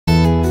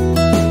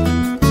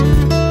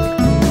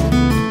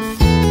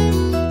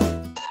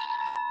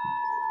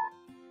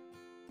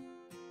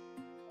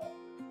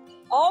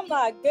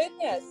my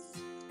goodness.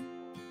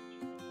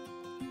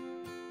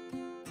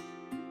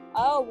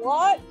 Oh,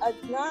 what a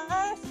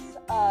nice,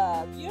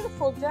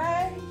 beautiful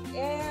day.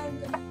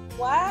 And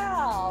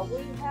wow,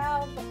 we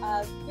have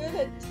a good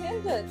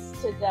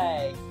attendance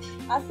today.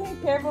 I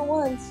think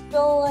everyone's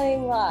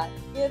feeling like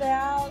get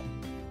out,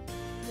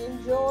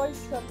 enjoy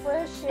some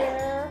fresh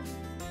air,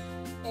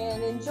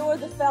 and enjoy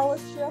the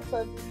fellowship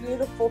of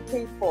beautiful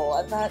people.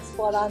 And that's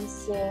what I'm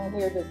seeing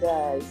here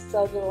today.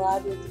 So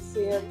delighted to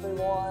see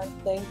everyone.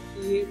 Thank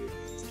you.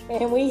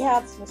 And we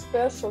have some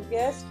special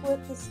guests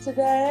with us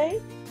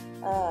today.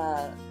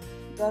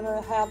 Going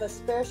to have a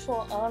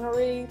special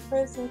honoree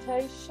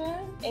presentation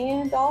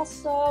and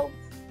also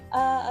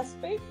a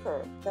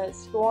speaker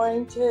that's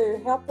going to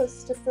help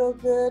us to feel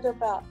good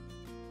about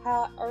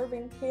how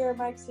Irving care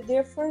makes a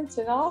difference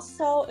and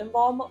also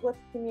involvement with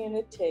the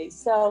community.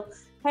 So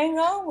hang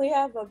on, we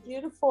have a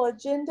beautiful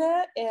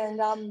agenda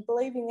and I'm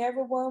believing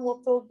everyone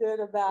will feel good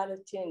about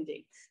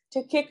attending.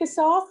 To kick us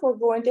off, we're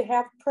going to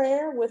have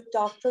prayer with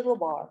Dr.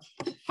 Labar.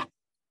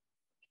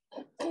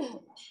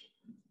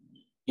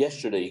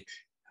 Yesterday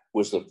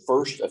was the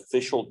first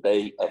official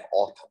day of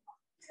autumn.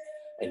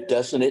 And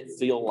doesn't it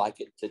feel like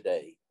it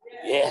today?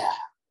 Yeah.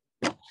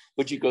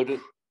 Would you go to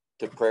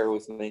prayer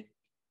with me?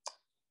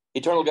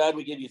 Eternal God,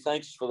 we give you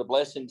thanks for the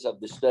blessings of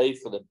this day,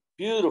 for the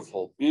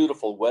beautiful,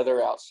 beautiful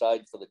weather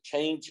outside, for the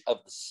change of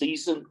the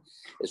season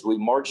as we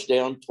march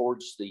down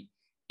towards the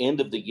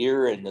end of the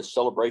year and the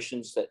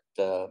celebrations that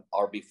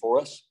are before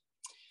us.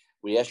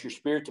 We ask your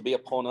spirit to be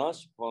upon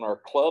us, upon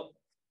our club,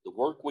 the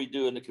work we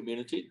do in the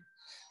community,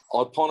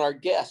 upon our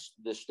guest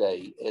this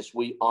day as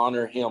we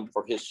honor him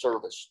for his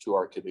service to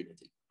our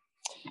community.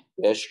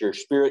 We ask your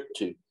spirit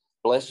to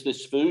bless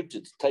this food,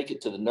 to take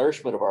it to the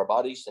nourishment of our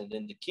bodies, and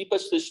then to keep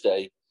us this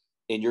day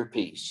in your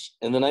peace.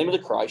 In the name of the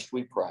Christ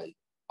we pray.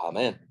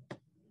 Amen.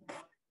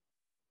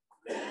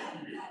 Thank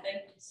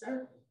you,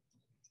 sir.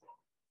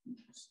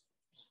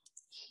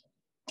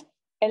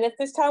 And at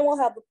this time, we'll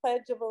have the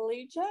Pledge of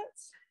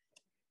Allegiance.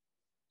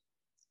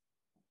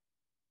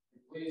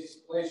 Please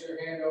place your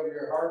hand over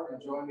your heart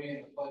and join me in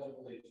the Pledge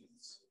of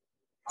Allegiance.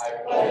 I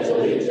pledge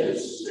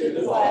allegiance to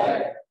the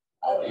flag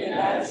of the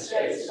United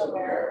States of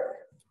America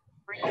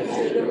and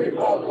to the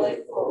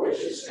republic for which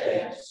it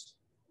stands,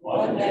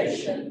 one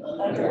nation,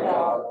 under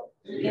God,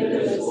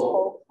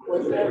 indivisible,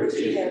 with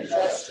liberty and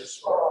justice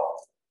for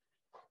all.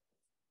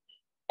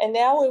 And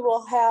now we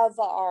will have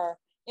our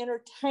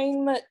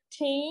entertainment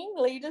team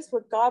lead us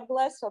with God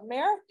Bless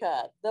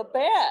America, the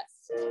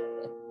best.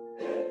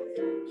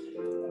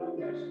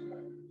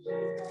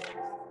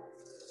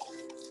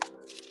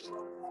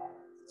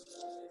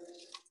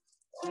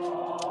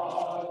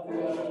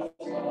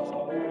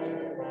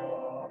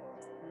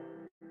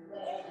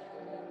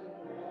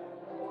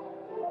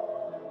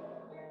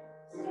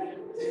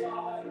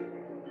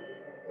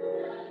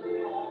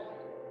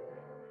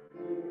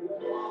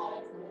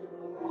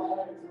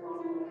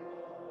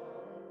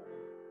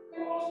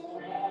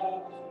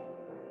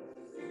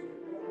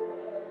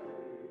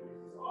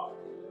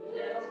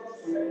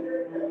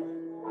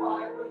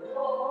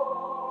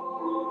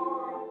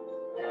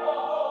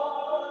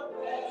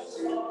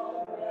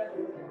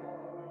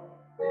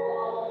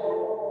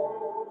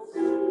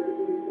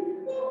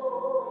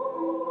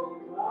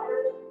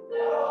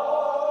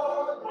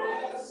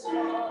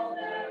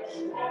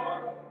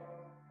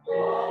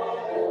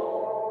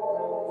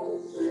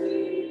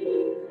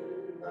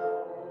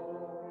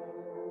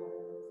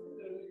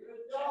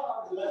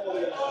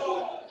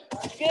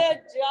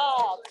 Good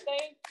job.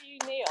 Thank you,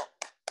 Neil.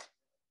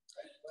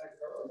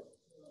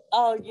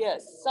 Oh,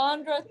 yes.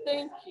 Sandra,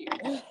 thank you.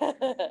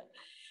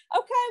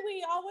 Okay,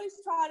 we always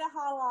try to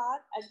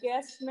highlight a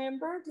guest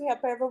member to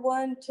help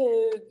everyone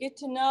to get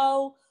to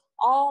know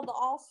all the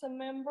awesome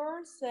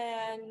members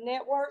and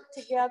network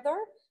together.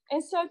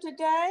 And so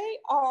today,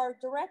 our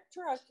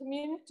Director of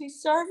Community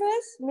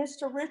Service,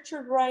 Mr.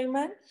 Richard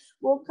Raymond,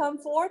 will come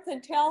forth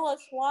and tell us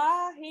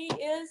why he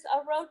is a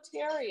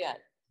Rotarian.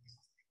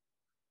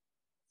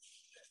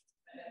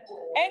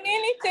 And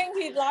anything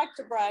he'd like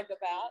to brag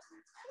about.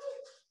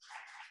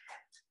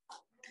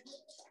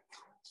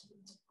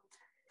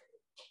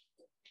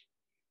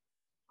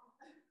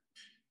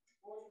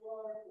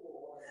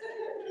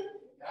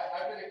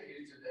 I've been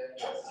accused of that.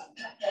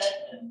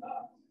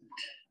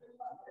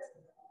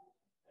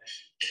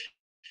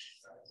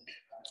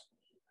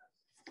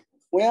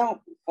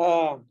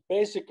 Well,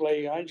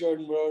 basically, I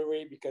joined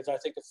Rotary because I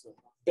think it's the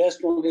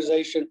best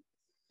organization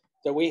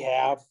that we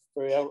have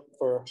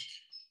for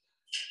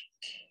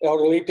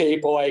elderly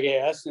people, I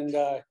guess. And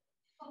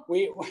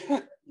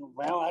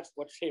well, that's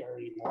what's here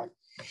anymore.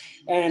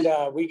 And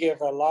we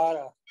give a lot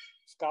of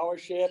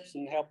scholarships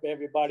and help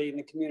everybody in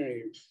the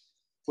community,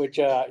 which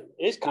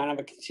is kind of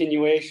a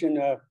continuation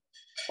of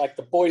like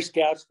the Boy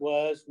Scouts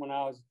was when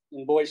I was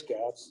in Boy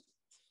Scouts.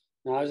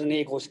 And I was an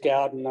Eagle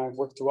Scout and I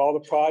worked through all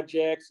the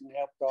projects and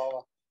helped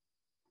all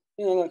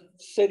the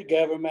city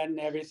government and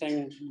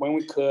everything when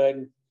we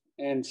could.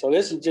 And so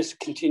this is just a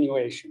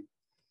continuation.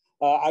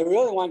 I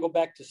really want to go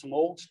back to some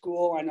old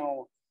school. I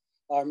know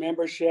our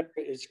membership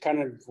is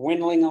kind of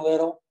dwindling a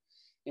little.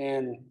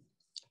 And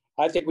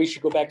I think we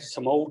should go back to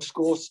some old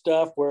school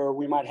stuff where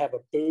we might have a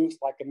booth,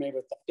 like maybe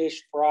with the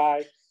fish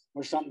fry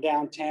or something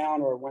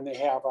downtown, or when they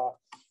have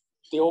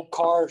the old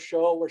car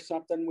show or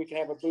something, we can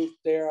have a booth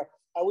there.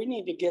 We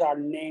need to get our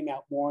name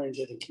out more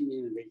into the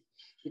community,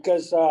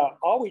 because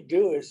all we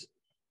do is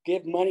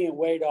give money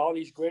away to all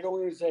these great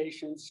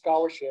organizations,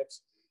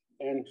 scholarships.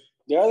 And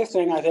the other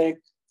thing, I think,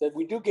 that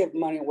we do give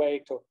money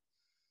away to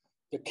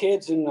the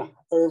kids in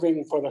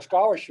Irving for the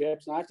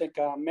scholarships. And I think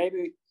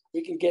maybe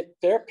we can get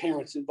their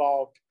parents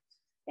involved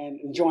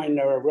and join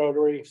their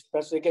Rotary,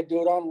 especially they could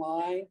do it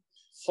online,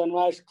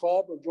 Sunrise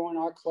Club, or join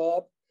our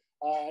club.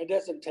 It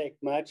doesn't take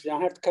much. They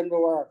don't have to come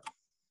to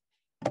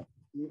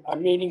our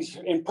meetings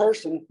in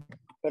person,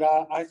 but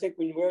I think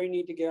we really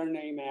need to get our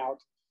name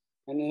out.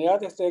 And then the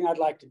other thing I'd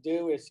like to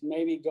do is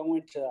maybe go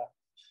into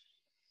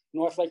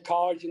North Lake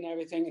College and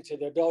everything, into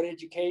the adult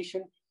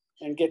education,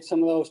 and get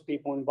some of those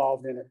people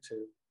involved in it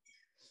too.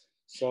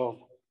 So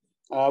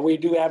we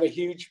do have a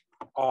huge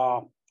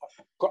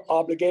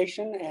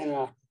obligation,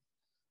 and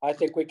I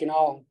think we can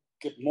all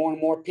get more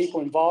and more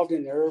people involved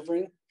in the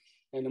Irving,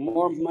 and the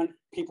more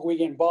people we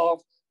get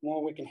involved, the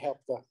more we can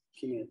help the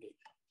community.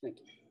 Thank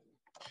you.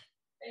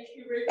 Thank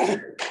you,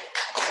 Richard.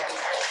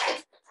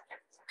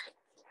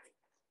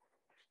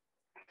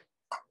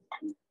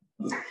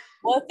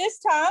 Well, at this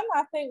time,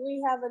 I think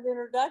we have an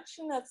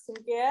introduction of some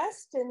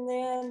guests, and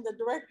then the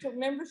Director of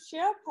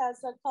Membership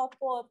has a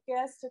couple of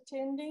guests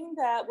attending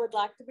that would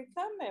like to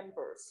become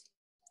members.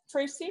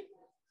 Tracy?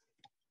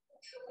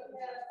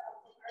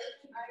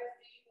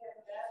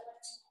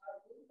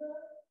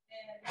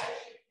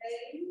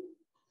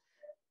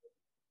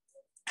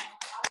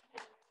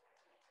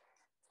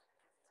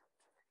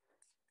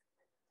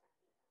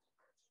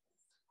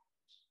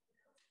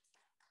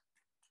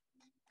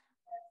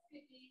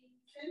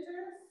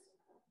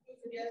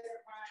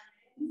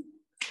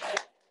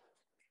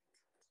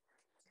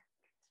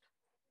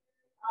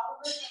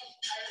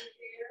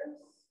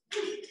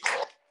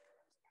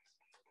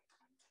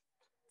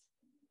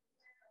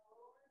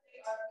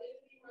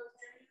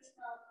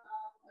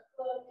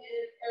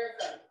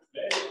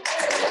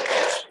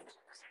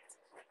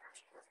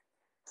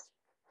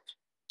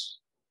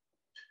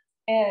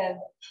 And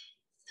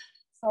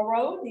so,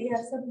 Ro, do you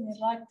have something you'd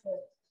like to?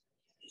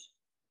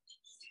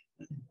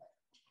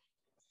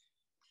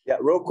 Yeah,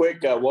 real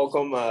quick,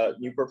 welcome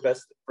new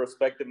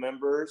prospective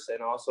members,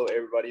 and also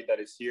everybody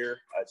that is here.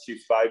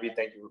 Chief Spivey,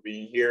 thank you for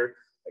being here.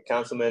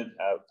 Councilman,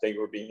 thank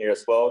you for being here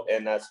as well.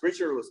 And as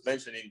Richard was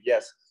mentioning,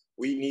 yes,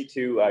 we need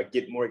to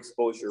get more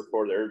exposure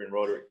for the Irving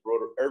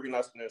Irving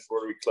Las Colinas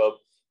Rotary Club,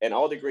 and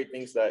all the great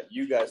things that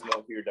you guys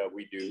know here that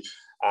we do.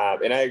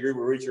 And I agree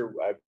with Richard.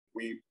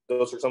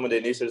 Those are some of the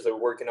initiatives that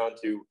we're working on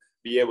to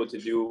be able to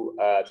do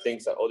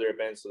things at other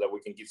events so that we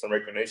can give some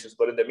recognitions.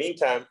 But in the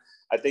meantime,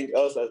 I think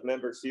us as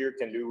members here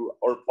can do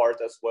our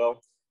part as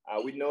well.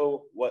 We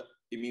know what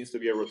it means to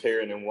be a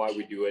Rotarian and why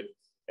we do it.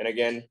 And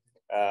again,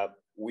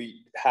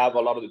 we have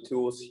a lot of the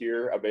tools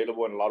here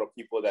available, and a lot of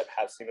people that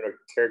have similar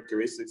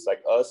characteristics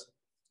like us.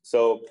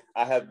 So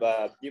I have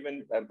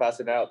given and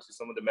passed it out to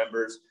some of the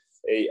members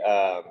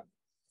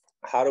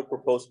how to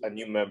propose a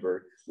new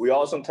member. We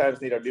all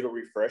sometimes need a little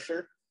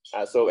refresher.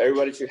 So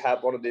everybody should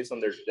have one of these on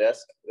their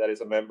desk that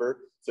is a member,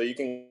 so you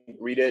can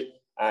read it.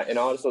 And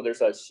also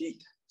there's a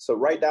sheet. So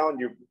write down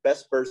your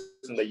best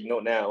person that you know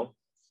now.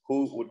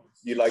 Who would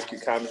you like to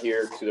come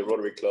here to the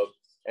Rotary Club?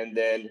 And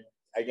then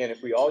again,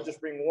 if we all just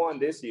bring one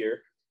this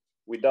year,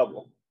 we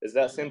double. It's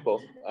that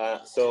simple.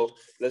 So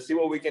let's see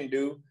what we can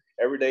do.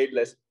 Every day,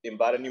 let's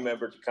invite a new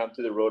member to come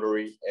to the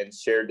Rotary and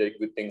share the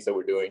good things that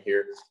we're doing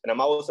here. And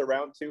I'm always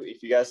around too.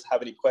 If you guys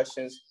have any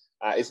questions,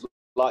 it's a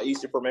lot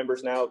easier for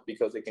members now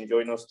because they can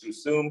join us through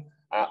Zoom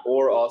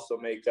or also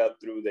make up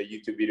through the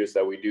YouTube videos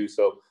that we do.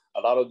 So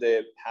a lot of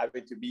the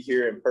having to be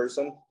here in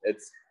person,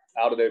 it's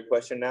out of the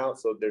question now.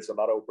 So there's a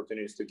lot of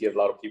opportunities to give a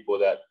lot of people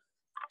that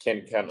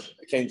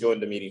can join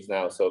the meetings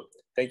now. So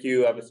thank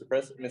you, Ms.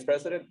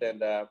 President.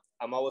 And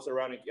I'm always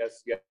around if you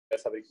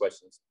guys have any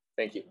questions.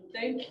 Thank you.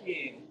 Thank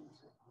you.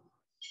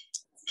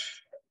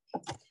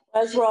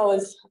 Ezra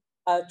is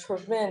a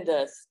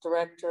tremendous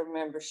director of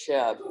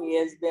membership. He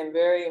has been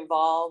very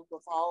involved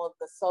with all of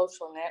the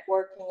social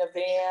networking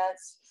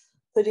events,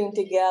 putting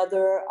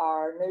together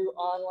our new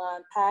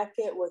online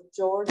packet with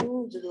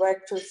Jordan, the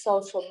director of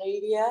social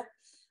media.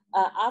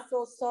 I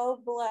feel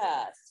so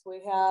blessed.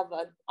 We have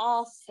an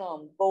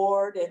awesome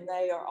board, and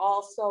they are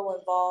also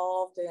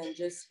involved in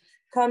just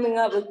coming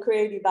up with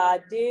creative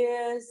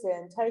ideas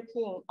and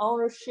taking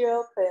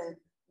ownership and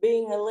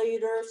being a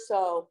leader.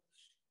 So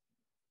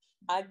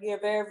I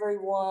give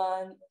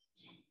everyone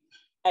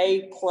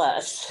A+.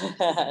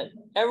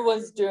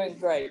 Everyone's doing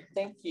great.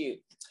 Thank you.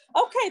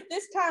 Okay,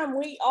 this time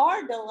we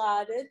are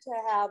delighted to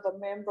have a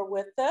member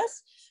with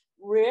us.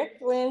 Rick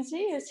Lindsay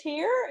is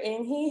here,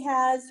 and he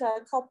has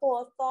a couple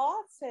of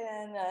thoughts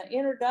and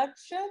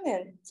introduction,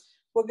 and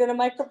we're going to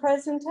make a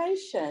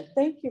presentation.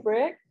 Thank you,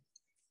 Rick.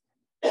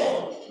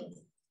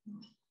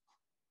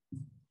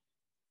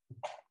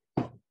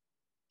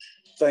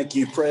 Thank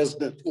you,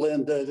 President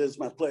Linda. It is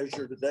my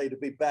pleasure today to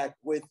be back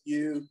with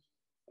you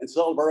and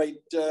celebrate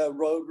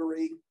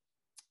Rotary.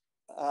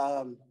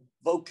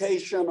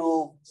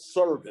 Vocational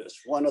service,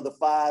 one of the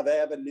 5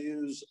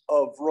 avenues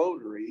of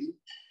Rotary,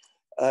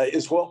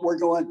 is what we're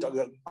going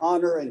to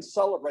honor and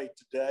celebrate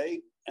today.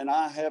 And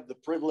I have the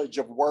privilege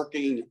of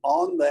working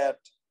on that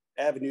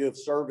avenue of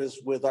service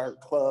with our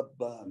club,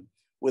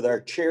 with our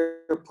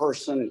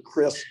chairperson,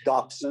 Chris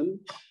Dobson.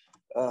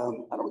 I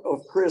don't know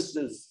if Chris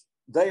is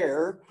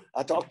there.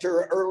 I talked to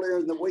her earlier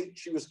in the week.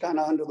 She was kind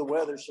of under the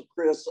weather. So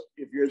Chris,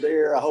 if you're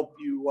there, I hope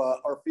you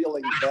are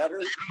feeling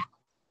better.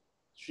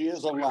 She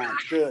is online,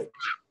 good.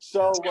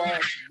 So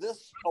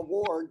this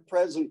award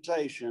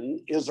presentation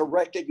is a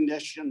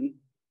recognition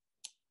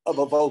of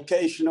a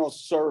vocational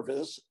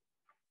service.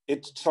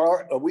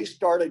 We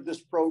started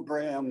this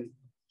program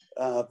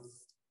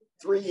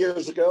 3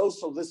 years ago,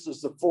 so this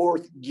is the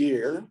 4th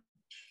year.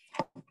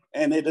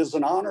 And it is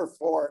an honor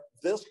for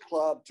this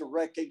club to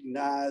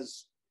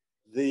recognize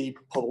the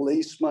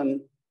policeman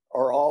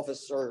or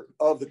officer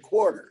of the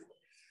quarter.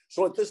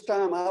 So at this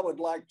time, I would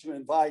like to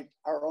invite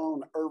our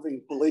own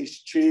Irving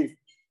Police Chief,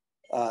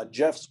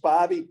 Jeff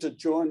Spivey, to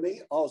join me.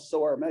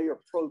 Also our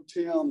Mayor Pro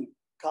Tem,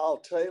 Kyle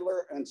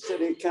Taylor, and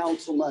City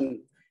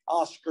Councilman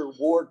Oscar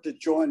Ward to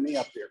join me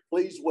up there.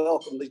 Please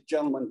welcome these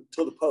gentlemen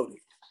to the podium.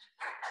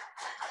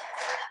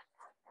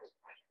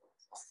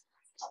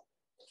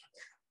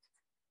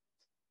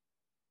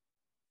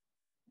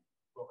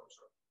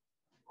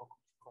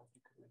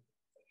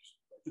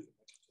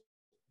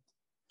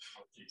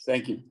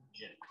 Thank you.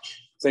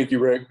 Thank you,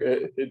 Rick.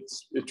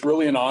 It's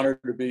really an honor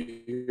to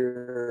be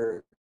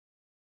here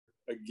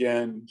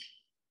again.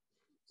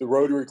 The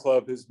Rotary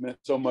Club has meant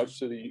so much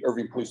to the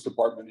Irving Police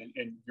Department,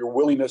 and your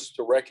willingness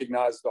to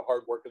recognize the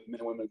hard work of the men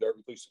and women of the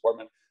Irving Police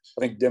Department,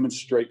 I think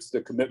demonstrates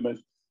the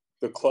commitment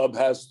the club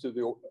has to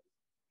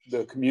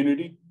the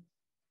community,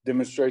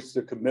 demonstrates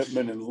the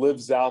commitment and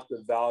lives out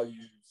the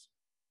values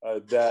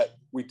that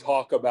we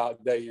talk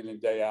about day in and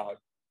day out.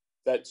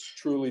 That's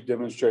truly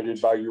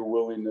demonstrated by your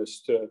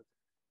willingness to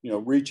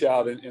reach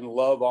out and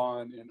love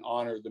on and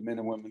honor the men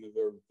and women of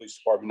the police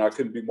department. I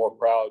couldn't be more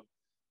proud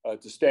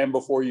to stand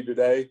before you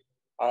today.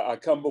 I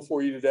come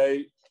before you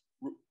today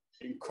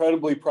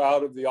incredibly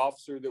proud of the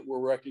officer that we're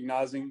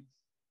recognizing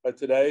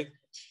today.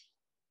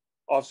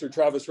 Officer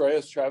Travis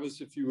Reyes.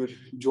 Travis, if you would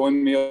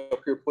join me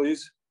up here,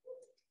 please.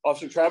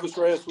 Officer Travis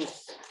Reyes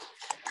was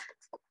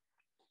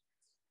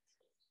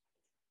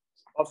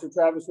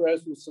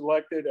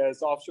selected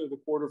as Officer of the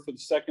Quarter for the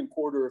 2nd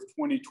quarter of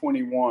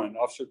 2021.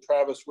 Officer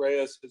Travis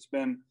Reyes has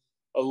been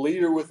a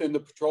leader within the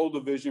patrol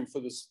division for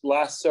the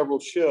last several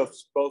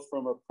shifts, both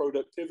from a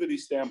productivity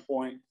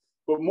standpoint,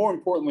 but more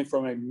importantly,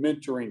 from a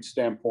mentoring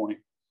standpoint.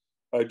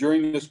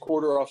 During this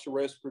quarter, Officer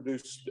Reyes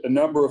produced a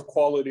number of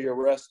quality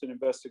arrests and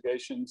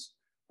investigations,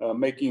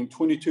 making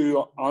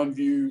 22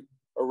 on-view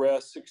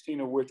arrests,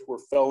 16 of which were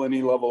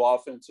felony level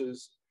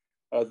offenses.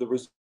 The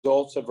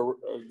results of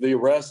the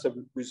arrests have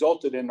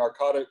resulted in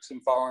narcotics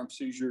and firearm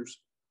seizures,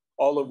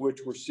 all of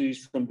which were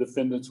seized from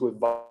defendants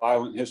with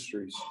violent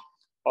histories.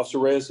 Officer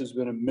Reyes has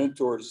been a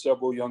mentor to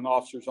several young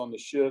officers on the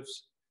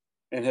shifts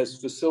and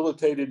has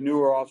facilitated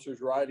newer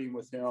officers riding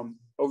with him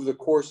over the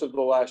course of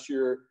the last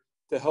year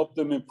to help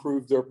them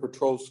improve their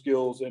patrol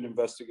skills and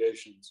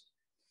investigations.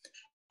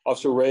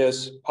 Officer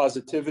Reyes'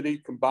 positivity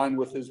combined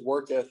with his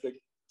work ethic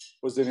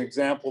was an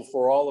example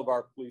for all of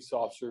our police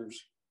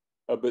officers,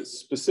 but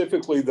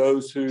specifically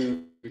those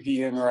who he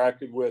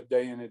interacted with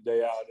day in and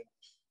day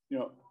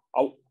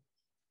out.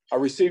 I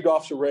received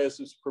Officer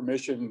Reyes'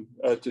 permission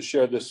to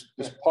share this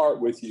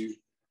part with you,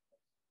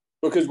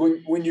 because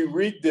when you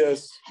read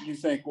this, you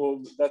think,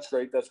 well, that's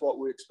great. That's what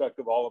we expect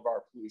of all of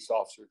our police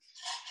officers.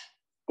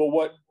 But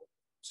what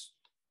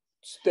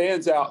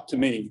stands out to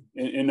me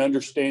in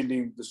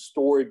understanding the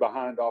story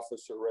behind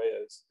Officer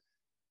Reyes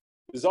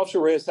is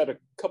Officer Reyes had a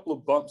couple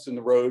of bumps in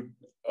the road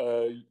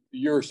a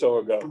year or so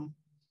ago.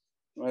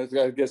 I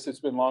guess it's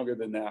been longer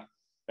than that.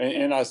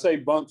 And I say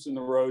bumps in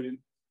the road, and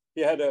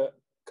he had a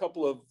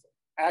couple of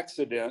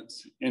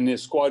accidents in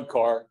his squad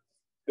car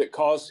that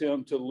caused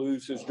him to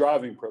lose his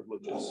driving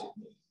privileges.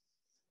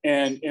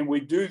 And we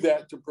do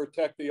that to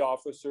protect the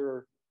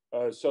officer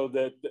so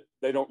that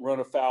they don't run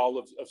afoul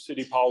of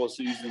city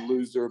policies and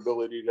lose their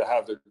ability to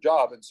have their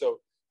job. And so,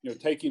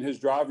 taking his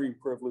driving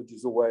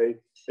privileges away,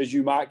 as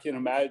you might can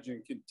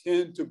imagine, can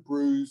tend to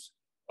bruise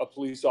a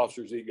police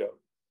officer's ego.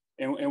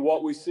 And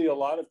what we see a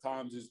lot of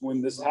times is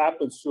when this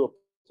happens to a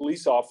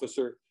police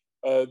officer,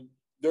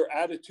 their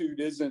attitude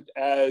isn't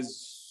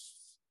as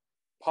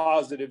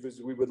positive as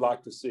we would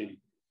like to see.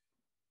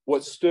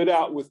 What stood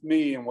out with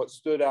me and what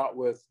stood out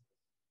with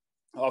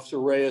Officer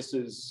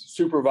Reyes'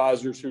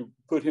 supervisors who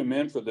put him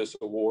in for this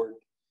award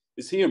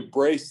is he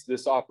embraced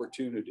this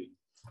opportunity.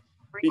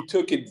 He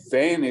took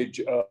advantage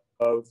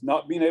of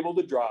not being able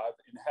to drive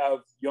and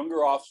have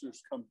younger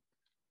officers come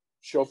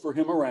chauffeur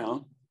him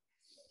around.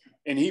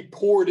 And he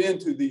poured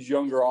into these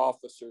younger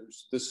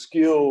officers the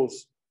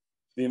skills,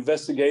 the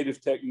investigative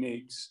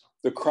techniques,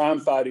 the crime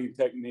fighting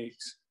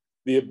techniques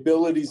the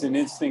abilities and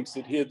instincts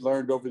that he had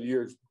learned over the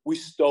years. We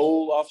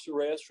stole Officer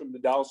Reyes from the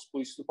Dallas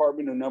Police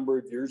Department a number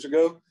of years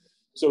ago.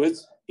 So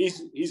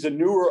he's a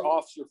newer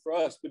officer for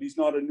us, but he's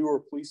not a newer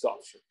police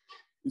officer.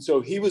 And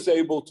so he was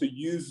able to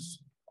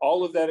use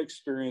all of that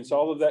experience,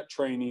 all of that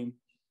training,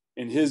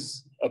 and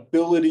his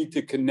ability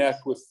to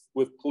connect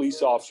with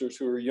police officers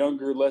who are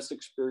younger, less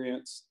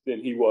experienced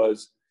than he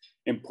was,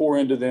 and pour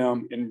into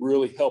them and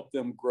really help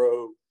them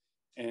grow.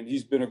 And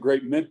he's been a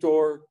great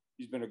mentor.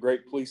 He's been a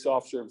great police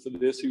officer. And for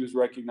this, he was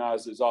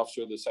recognized as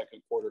Officer of the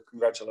Second Quarter.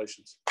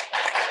 Congratulations.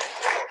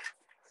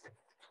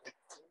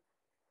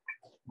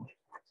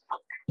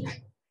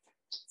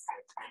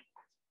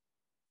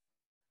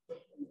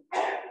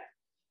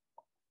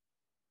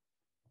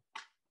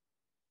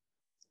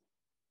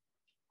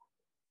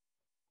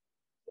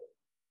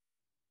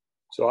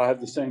 So I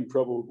have the same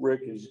trouble,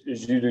 Rick, as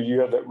you do. You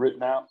have that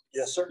written out?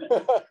 Yes, sir.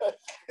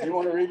 You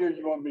want to read it or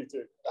you want me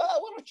to?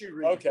 Why don't you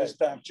read it this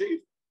time,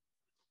 Chief?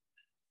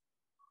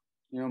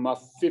 You know, my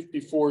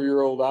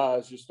 54-year-old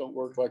eyes just don't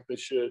work like they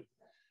should.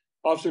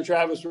 Officer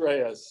Travis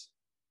Reyes,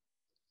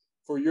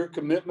 for your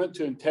commitment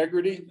to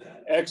integrity,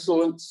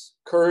 excellence,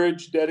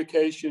 courage,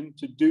 dedication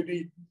to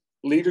duty,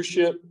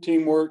 leadership,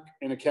 teamwork,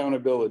 and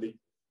accountability,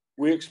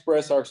 we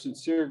express our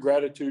sincere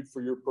gratitude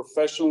for your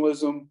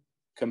professionalism,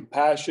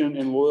 compassion,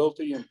 and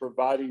loyalty in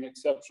providing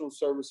exceptional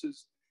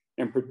services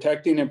and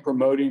protecting and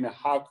promoting a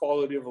high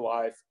quality of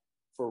life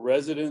for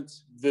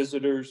residents,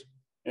 visitors,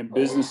 and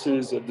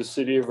businesses of the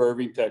city of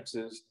Irving,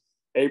 Texas,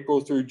 April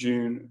through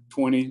June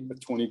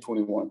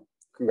 2021.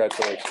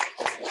 Congratulations.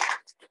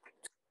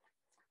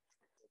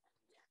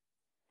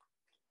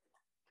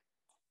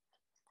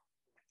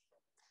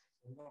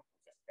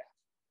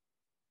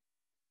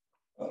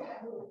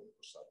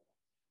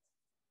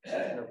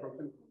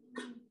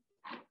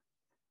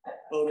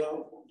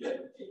 Photo.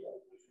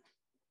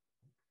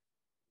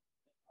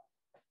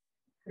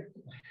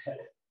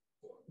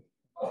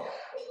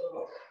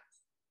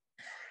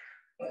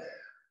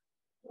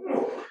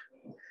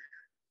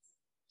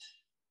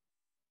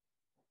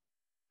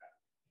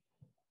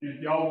 If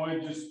y'all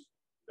would just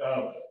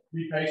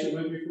be patient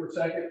with me for a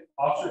second.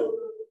 Officer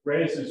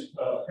Reyes'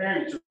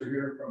 parents are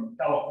here from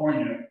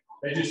California.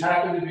 They just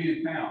happen to be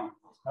in town.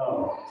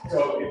 So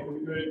if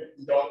we could,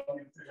 y'all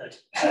can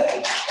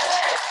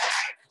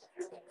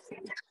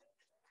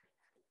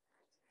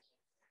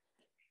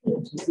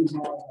this is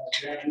my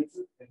dad, and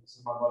this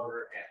is my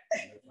mother,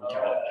 and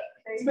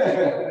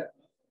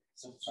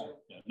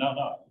no.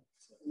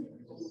 1,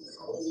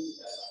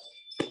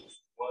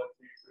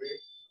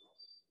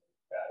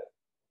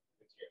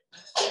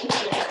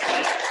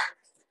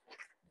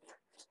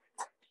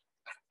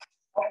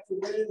 2,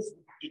 3.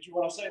 Did you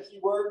want to say a few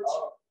words?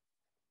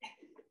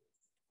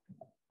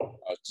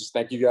 Just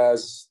thank you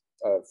guys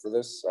for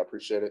this. I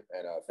appreciate it.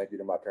 And thank you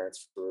to my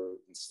parents for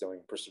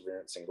instilling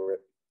perseverance and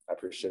grit. I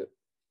appreciate it.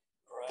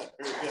 All right,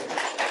 very good.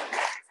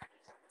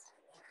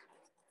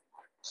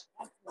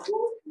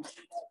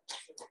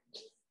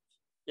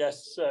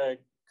 Yes,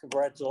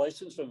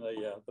 congratulations from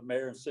the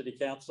mayor and city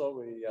council.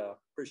 We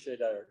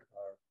appreciate our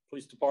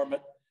police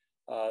department.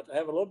 To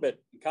have a little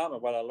bit in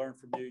common, what I learned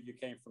from you, you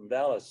came from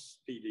Dallas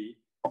PD,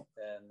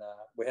 and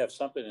we have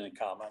something in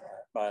common.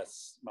 My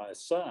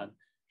son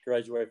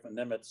graduated from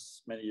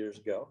Nimitz many years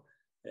ago,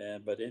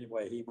 but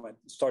anyway, he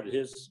started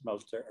his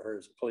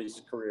police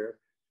career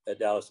at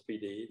Dallas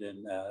PD,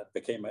 then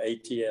became an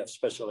ATF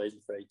special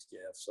agent for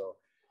ATF. So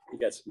he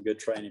got some good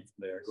training from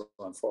there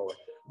going forward.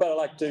 But I'd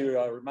like to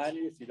remind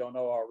you, if you don't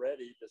know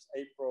already, this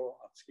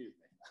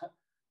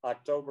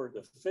October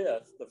the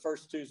 5th, the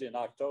first Tuesday in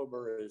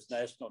October is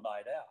National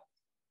Night Out.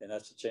 And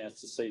that's a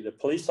chance to see the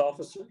police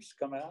officers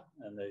come out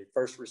and the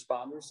first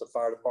responders, the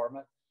fire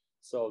department.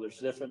 So there's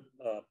different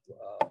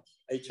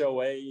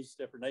HOAs,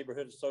 different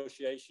neighborhood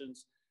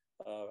associations.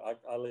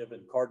 I live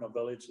in Cardinal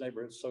Village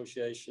Neighborhood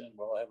Association.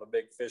 We'll have a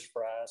big fish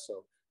fry.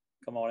 So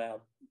come on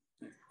out,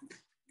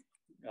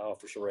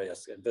 Officer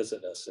Reyes, and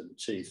visit us and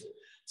Chief.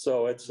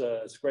 So it's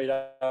a great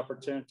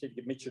opportunity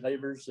to meet your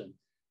neighbors. And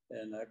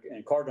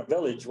in Cardinal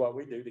Village, what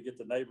we do to get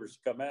the neighbors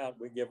to come out,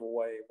 we give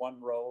away 1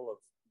 roll of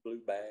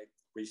blue bag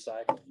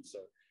recycling. So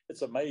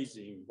it's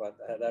amazing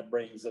how that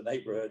brings the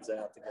neighborhoods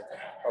out to get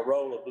a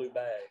roll of blue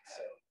bags.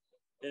 So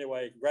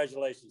anyway,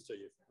 congratulations to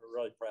you. We're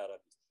really proud of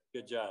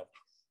you. Good job.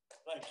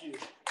 Thank you.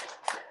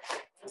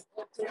 I just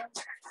want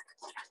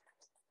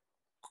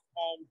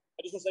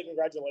to say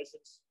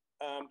congratulations.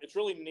 It's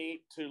really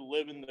neat to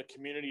live in the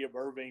community of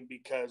Irving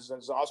because,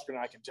 as Oscar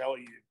and I can tell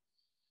you,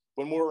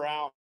 when we're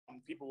out,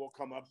 people will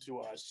come up to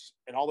us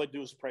and all they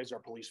do is praise our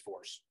police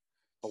force.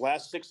 The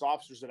last 6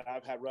 officers that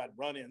I've had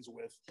run-ins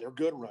with, they're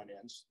good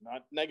run-ins,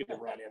 not negative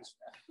run-ins,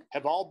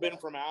 have all been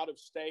from out of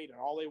state, and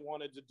all they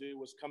wanted to do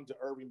was come to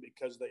Irving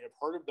because they have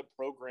heard of the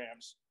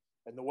programs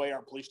and the way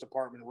our police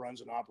department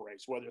runs and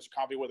operates, whether it's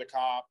Coffee with a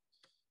Cop,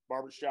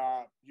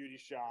 barbershop, beauty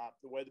shop,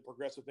 the way the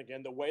progressive thinking,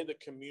 and the way the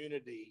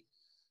community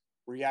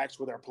reacts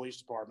with our police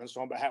department.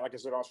 So on behalf, like I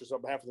said, officers,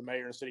 on behalf of the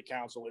mayor and city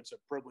council, it's a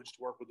privilege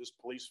to work with this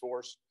police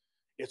force.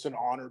 it's an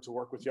honor to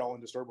work with y'all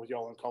and to serve with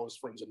y'all and call us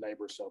friends and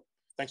neighbors. So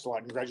thanks a lot.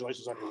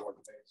 Congratulations on your award.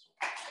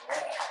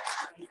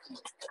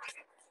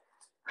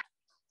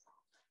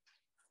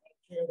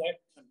 Chair, that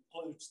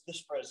concludes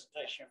this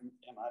presentation.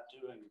 Am I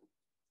doing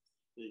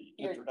the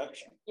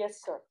introduction?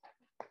 Yes, sir.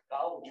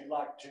 Kyle, would you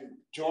like to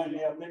join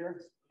me up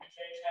here?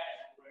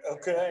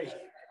 Okay.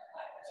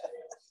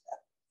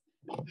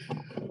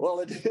 Well,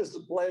 it is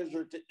a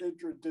pleasure to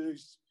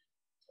introduce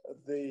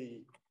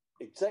the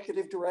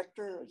executive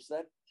director. Is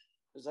that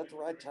the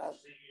right title?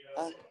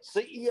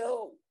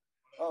 CEO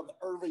of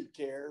Irving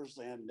Cares,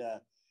 and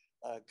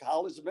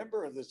Kyle is a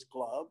member of this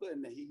club,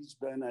 and he's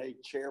been a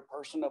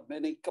chairperson of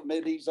many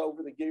committees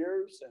over the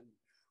years. And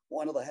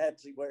one of the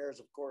hats he wears,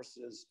 of course,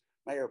 is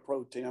Mayor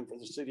Pro Tem for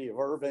the city of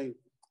Irving,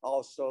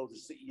 also the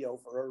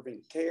CEO for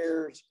Irving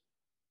Cares.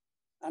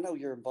 I know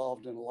you're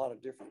involved in a lot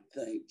of different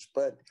things,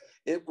 but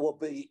it will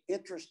be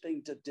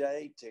interesting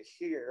today to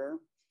hear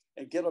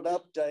and get an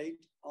update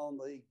on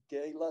the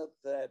gala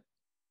that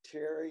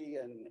Terry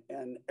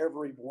and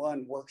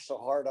everyone worked so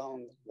hard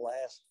on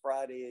last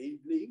Friday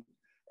evening,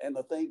 and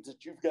the things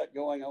that you've got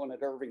going on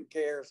at Irving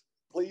Cares.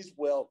 Please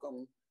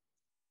welcome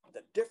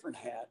the different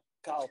hat,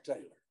 Kyle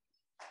Taylor.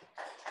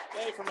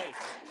 Yay for me.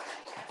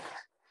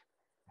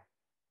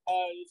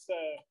 It's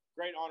a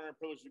great honor and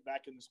privilege to be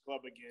back in this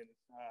club again.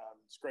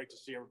 It's great to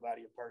see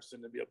everybody in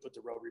person, to be able to put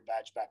the Rotary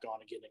badge back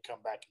on again and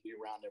come back and be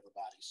around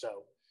everybody.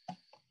 So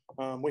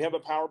we have a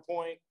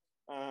PowerPoint.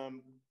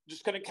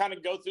 Just going to kind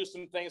of go through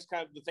some things,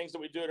 kind of the things that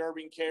we do at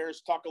Irving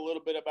Cares, talk a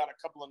little bit about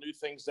a couple of new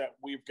things that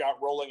we've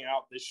got rolling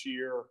out this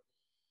year.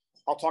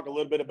 I'll talk a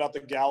little bit about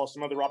the gala,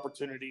 some other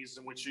opportunities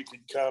in which you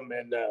can come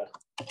and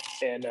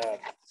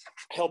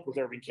help with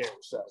Irving Cares.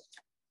 So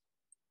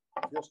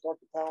you'll start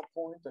the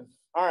PowerPoint. And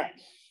all right,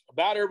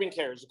 about Irving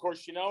Cares. Of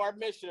course, you know our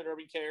mission at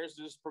Irving Cares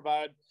is to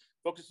provide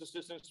focused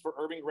assistance for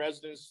Irving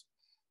residents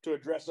to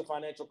address the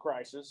financial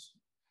crisis.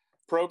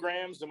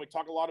 Programs, and we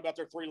talk a lot about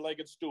their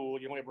three-legged stool.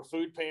 You know, we have our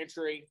food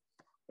pantry,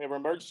 we have our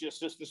emergency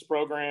assistance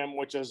program,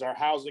 which is our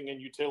housing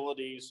and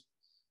utilities.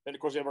 Then,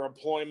 of course, we have our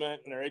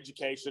employment and our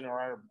education, or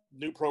our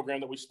new program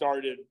that we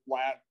started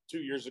 2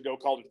 years ago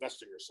called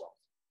Invest in Yourself.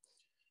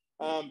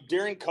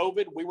 During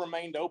COVID, we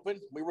remained open.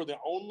 We were the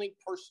only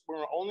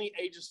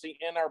agency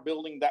in our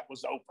building that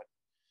was open.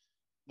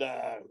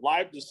 The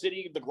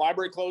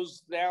library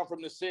closed down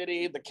from the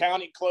city, the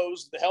county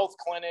closed the health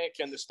clinic,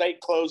 and the state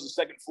closed the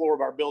second floor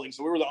of our building.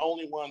 So we were the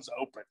only ones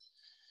open.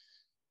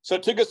 So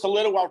it took us a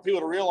little while for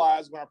people to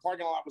realize when our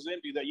parking lot was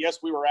empty that yes,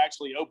 we were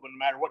actually open, no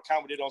matter what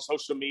kind we did on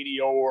social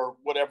media or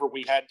whatever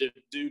we had to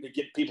do to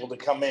get people to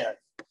come in.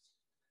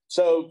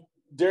 So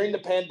during the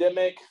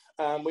pandemic,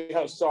 we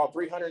saw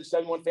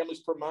 371 families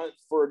per month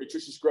for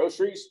nutritious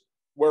groceries.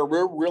 Where we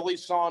really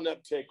saw an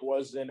uptick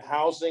was in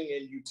housing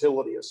and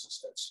utility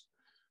assistance.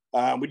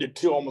 We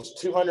did almost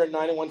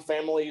 291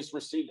 families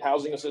received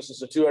housing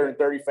assistance and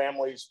 230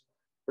 families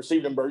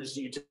received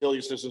emergency utility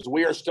assistance.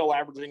 We are still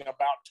averaging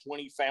about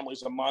 20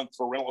 families a month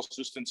for rental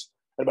assistance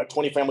and about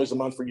 20 families a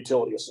month for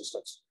utility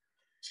assistance.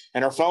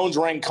 And our phones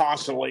rang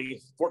constantly,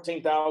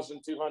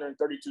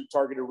 14,232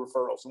 targeted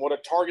referrals. And what a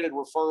targeted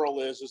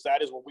referral is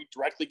that is where we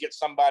directly get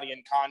somebody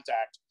in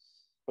contact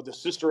with a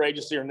sister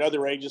agency or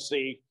another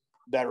agency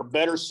that are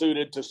better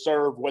suited to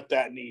serve what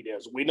that need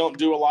is. We don't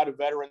do a lot of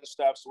veteran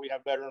stuff, so we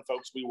have veteran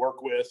folks we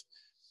work with.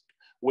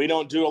 We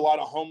don't do a lot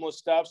of homeless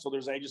stuff, so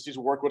there's agencies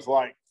we work with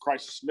like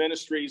Crisis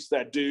Ministries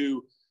that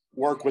do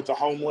work with the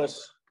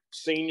homeless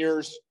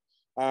seniors.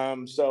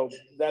 So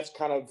that's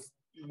kind of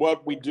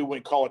what we do when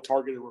we call a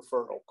targeted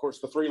referral. Of course,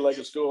 the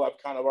three-legged stool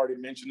I've kind of already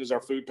mentioned is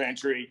our food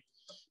pantry,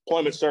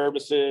 employment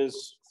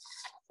services,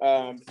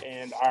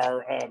 and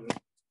our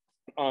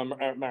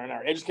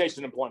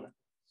education and employment.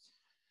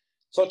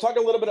 So I'll talk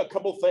a little bit, a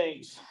couple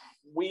things.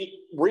 We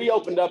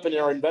reopened up in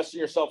our Invest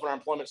in Yourself and our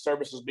employment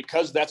services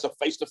because that's a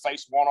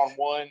face-to-face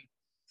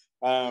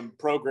one-on-one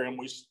program.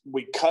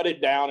 We cut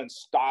it down and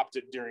stopped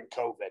it during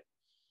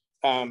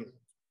COVID.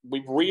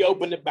 We've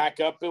reopened it back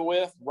up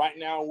with. Right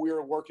now,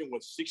 we're working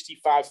with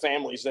 65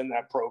 families in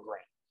that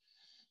program.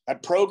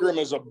 That program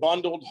is a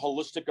bundled,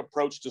 holistic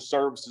approach to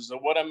services.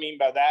 And what I mean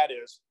by that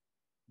is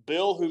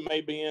Bill, who may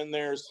be in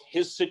there,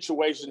 his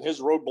situation, his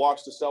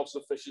roadblocks to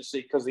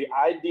self-sufficiency, because the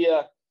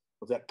idea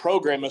of that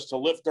program is to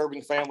lift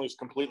Irving families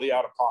completely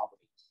out of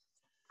poverty.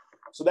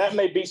 So that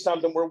may be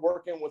something we're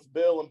working with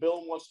Bill, and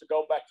Bill wants to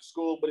go back to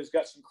school, but he's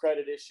got some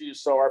credit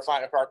issues. So our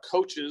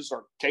coaches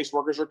or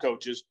caseworkers or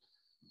coaches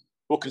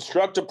will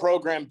construct a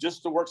program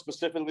just to work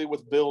specifically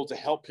with Bill to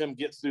help him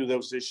get through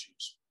those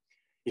issues.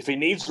 If he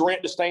needs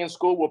rent to stay in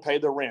school, we'll pay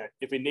the rent.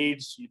 If he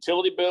needs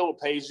utility bill, we'll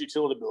pay his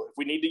utility bill. If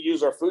we need to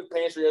use our food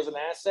pantry as an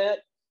asset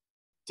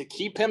to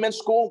keep him in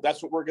school,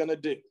 that's what we're going to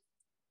do.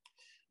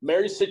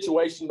 Mary's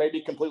situation may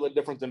be completely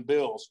different than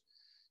Bill's.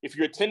 If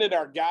you attended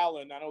our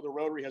gala, and I know the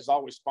Rotary has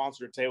always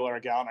sponsored a table at our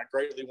gala, and I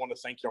greatly want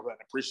to thank you for that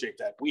and appreciate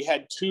that. We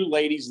had two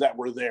ladies that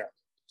were there.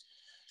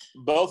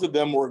 Both of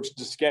them were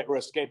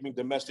escaping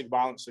domestic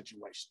violence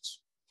situations.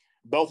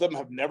 Both of them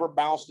have never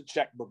bounced a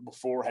checkbook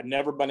before, had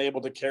never been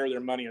able to carry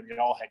their money, and they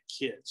all had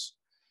kids.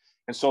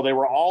 And so they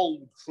were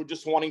all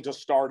just wanting to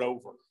start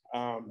over.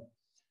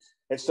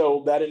 And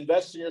so that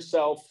invest in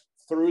yourself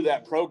through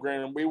that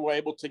program, we were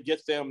able to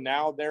get them.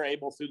 Now they're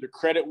able, through the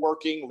credit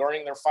working,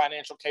 learning their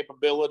financial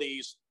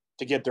capabilities,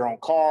 to get their own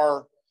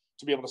car,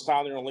 to be able to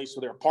sign their own lease for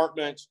their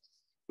apartment.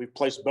 We've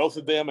placed both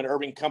of them in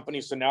Irving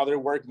companies. So now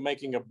they're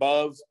making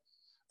above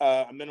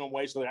a minimum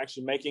wage. So they're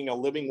actually making a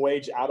living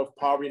wage out of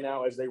poverty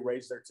now as they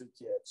raise their 2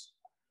 kids.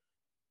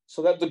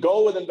 So that the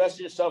goal with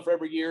investing yourself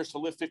every year is to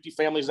lift 50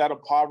 families out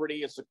of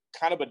poverty. It's a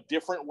kind of a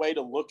different way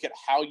to look at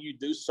how you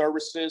do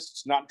services.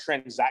 It's not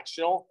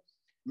transactional.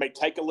 It may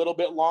take a little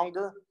bit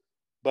longer,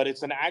 but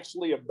it's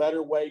actually a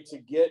better way to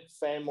get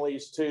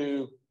families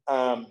to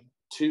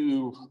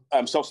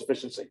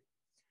self-sufficiency.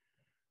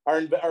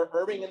 Our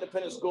Irving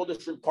Independent School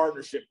District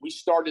Partnership, we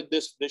started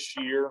this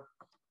year.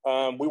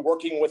 We're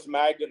working with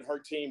Magda and her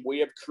team. We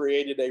have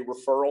created a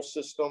referral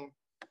system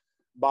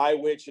by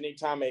which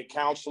anytime a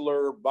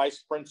counselor,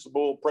 vice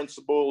principal,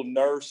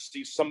 nurse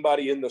sees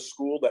somebody in the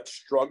school that's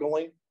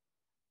struggling,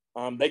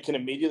 they can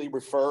immediately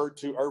refer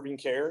to Irving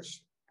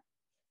Cares.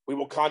 We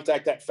will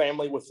contact that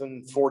family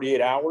within 48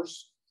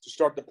 hours to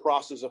start the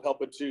process of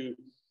helping to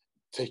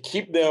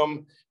keep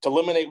them, to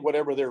eliminate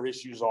whatever their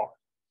issues are.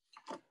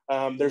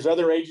 There's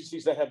other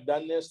agencies that have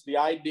done this. The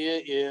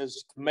idea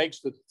is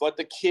to let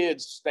the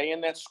kids stay in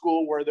that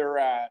school where they're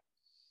at,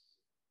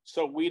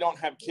 so we don't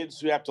have kids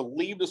who have to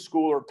leave the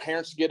school or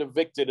parents get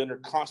evicted and are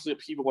constantly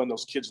upheaval in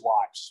those kids'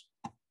 lives.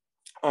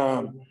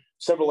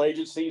 Several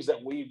agencies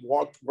that we've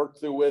worked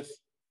through with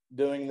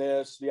doing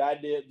this. The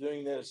idea of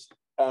doing this,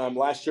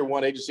 last year,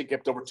 one agency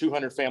kept over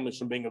 200 families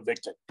from being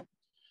evicted.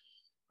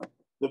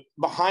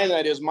 Behind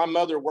that is my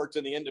mother worked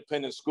in the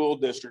independent school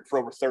district for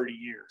over 30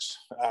 years,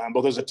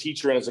 both as a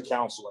teacher and as a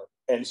counselor.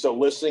 And so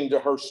listening to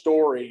her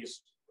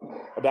stories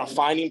about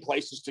finding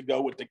places to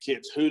go with the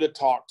kids, who to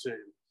talk to,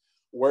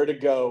 where to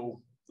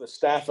go, the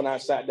staff and I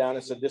sat down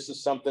and said, this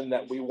is something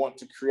that we want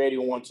to create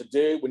and want to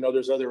do. We know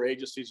there's other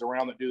agencies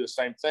around that do the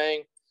same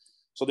thing.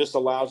 So this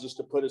allows us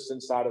to put us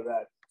inside of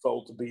that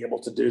fold to be able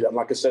to do that. And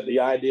like I said,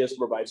 the idea is to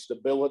provide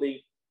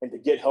stability and to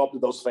get help to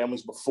those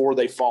families before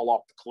they fall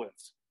off the cliff.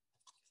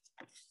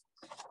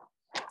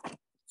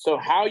 So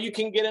how you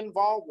can get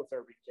involved with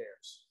Irving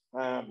Cares.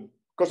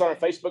 Of course, on our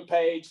Facebook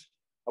page,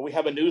 we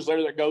have a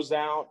newsletter that goes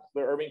out,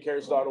 the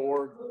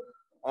irvingcares.org.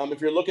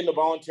 If you're looking to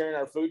volunteer in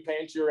our food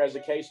pantry or as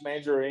a case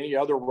manager or any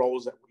other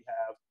roles that we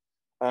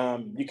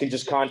have, you can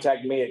just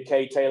contact me at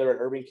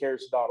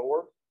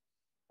ktaylor@irvingcares.org.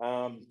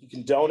 You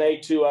can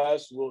donate to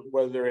us,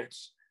 whether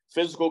it's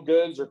physical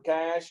goods or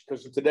cash,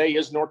 because today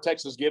is North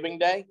Texas Giving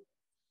Day.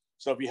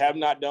 So if you have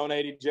not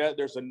donated yet,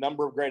 there's a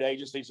number of great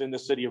agencies in the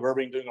city of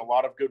Irving doing a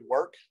lot of good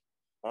work.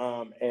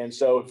 And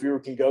so if you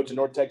can go to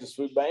North Texas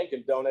Food Bank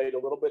and donate a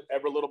little bit,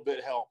 every little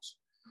bit helps.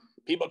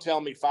 People tell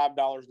me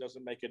 $5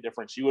 doesn't make a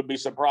difference. You would be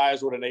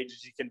surprised what an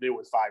agency can do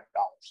with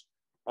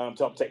 $5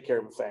 to help take care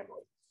of a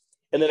family.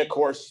 And then, of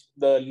course,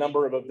 the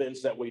number of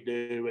events that we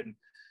do. And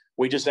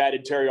we just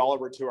added Terry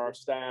Oliver to our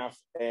staff,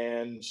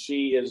 and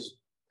she is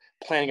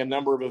planning a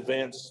number of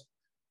events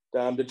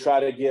to try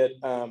to get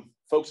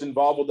folks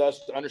involved with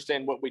us to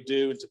understand what we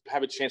do and to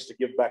have a chance to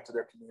give back to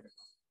their community.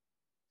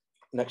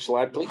 Next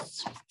slide,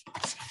 please.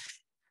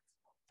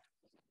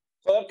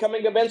 So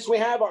upcoming events we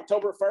have,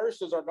 October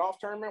 1st is our golf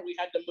tournament. We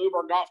had to move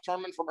our golf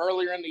tournament from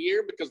earlier in the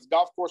year because the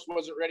golf course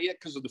wasn't ready yet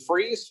because of the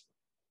freeze.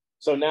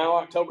 So now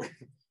October,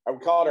 I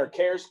would call it our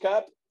Cares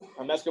Cup,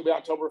 and that's going to be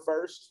October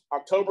 1st.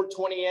 October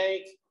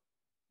 28th,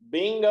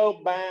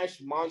 Bingo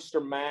Bash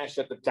Monster Mash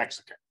at the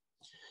Texican.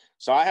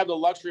 So I have the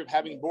luxury of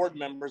having board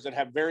members that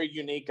have very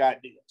unique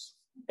ideas.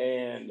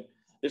 And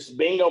this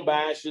Bingo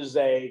Bash is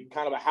a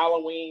kind of a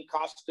Halloween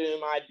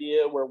costume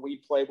idea where we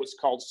play what's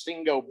called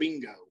Singo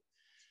Bingo.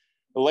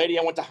 The lady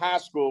I went to high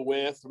school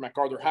with, from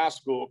MacArthur High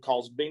School,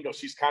 calls bingo.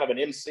 She's kind of an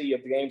MC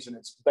of the games, and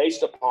it's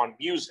based upon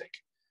music.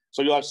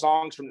 So you'll have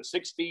songs from the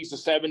 60s, the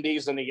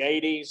 70s, and the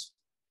 80s.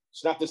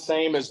 It's not the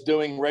same as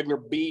doing regular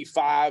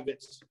B5.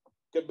 It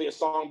could be a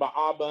song by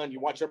ABBA, and you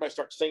watch everybody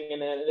start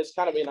singing it, and it's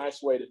kind of a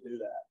nice way to do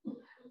that.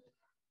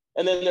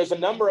 And then there's a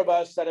number of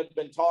us that have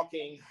been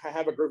talking. I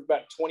have a group of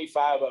about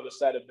 25 of us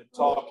that have been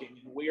talking.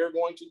 And we are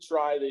going to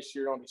try this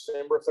year on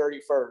December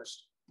 31st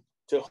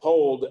to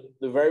hold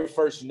the very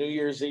first New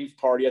Year's Eve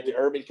party at the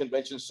Irving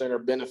Convention Center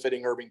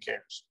benefiting Irving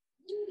Cares.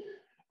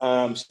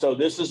 So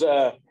this is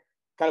a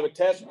kind of a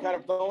test. We're kind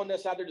of throwing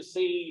this out there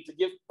to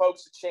give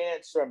folks a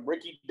chance.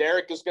 Ricky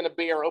Derrick is going to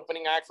be our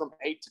opening act from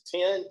 8 to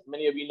 10.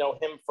 Many of you know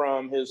him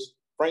from his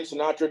Frank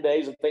Sinatra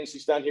days and things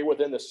he's done here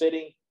within the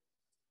city.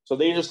 So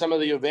these are some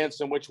of the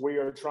events in which we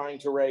are trying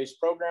to raise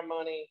program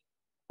money,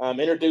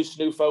 introduce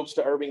new folks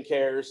to Irving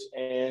Cares,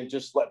 and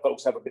just let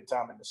folks have a good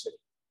time in the city.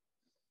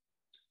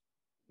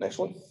 Next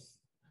one.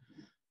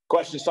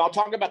 Question. So I'll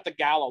talk about the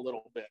gala a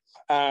little bit.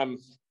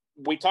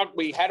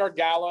 We had our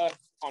gala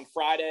on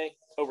Friday.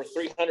 Over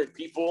 300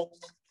 people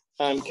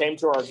came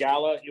to our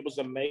gala. It was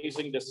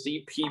amazing to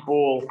see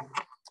people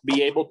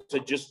be able to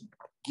just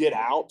get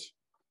out.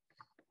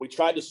 We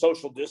tried to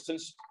social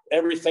distance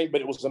everything,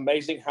 but it was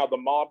amazing how the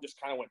mob just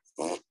kind of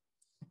went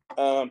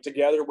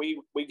together.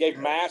 We gave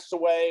masks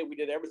away. We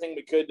did everything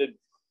we could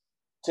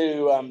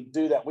to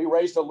do that. We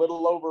raised a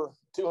little over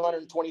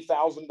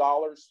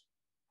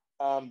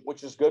 $220,000,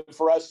 which is good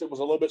for us. It was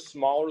a little bit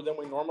smaller than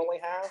we normally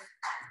have.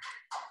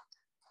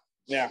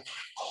 Yeah.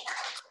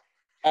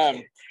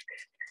 But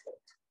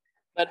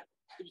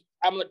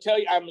I'm going to tell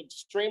you, I'm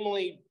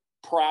extremely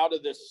proud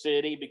of this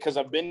city because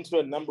I've been to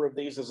a number of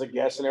these as a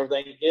guest and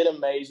everything. It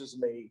amazes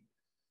me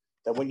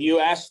that when you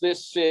ask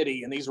this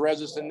city and these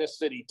residents in this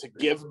city to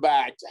give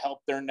back, to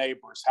help their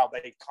neighbors, how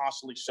they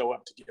constantly show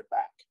up to give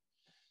back.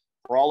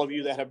 For all of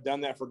you that have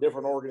done that for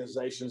different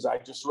organizations, I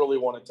just really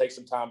want to take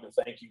some time to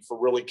thank you for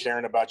really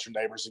caring about your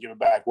neighbors and giving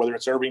back, whether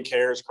it's Irving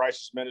Cares,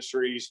 Crisis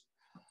Ministries,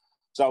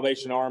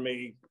 Salvation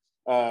Army,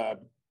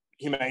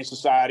 Humane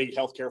Society,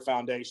 Healthcare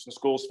Foundation,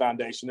 Schools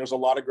Foundation. There's a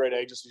lot of great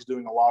agencies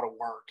doing a lot of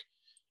work.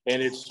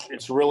 And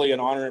it's really an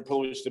honor and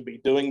privilege to be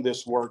doing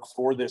this work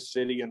for this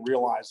city and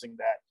realizing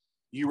that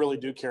you really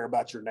do care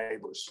about your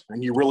neighbors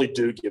and you really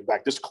do give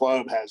back. This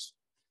club has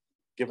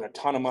given a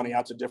ton of money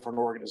out to different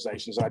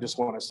organizations. I just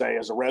want to say,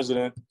 as a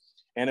resident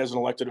and as an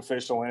elected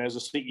official and as a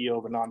CEO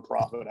of a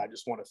nonprofit, I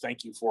just want to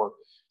thank you for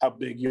how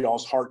big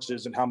y'all's hearts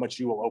is and how much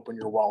you will open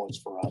your wallets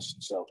for us.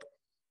 So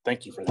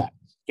thank you for that.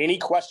 Any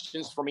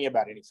questions for me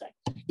about anything?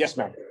 Yes,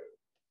 ma'am. Okay.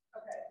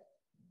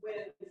 When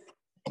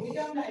we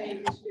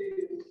donate to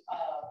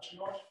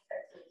North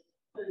Texas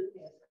Food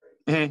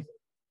Pantry,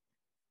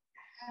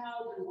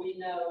 how do we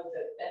know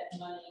that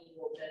money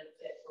will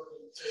benefit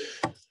Irving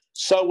Food?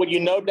 So when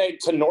you donate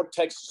to North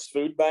Texas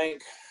Food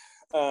Bank,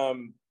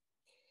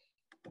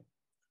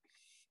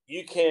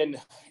 you can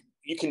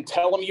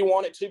tell them you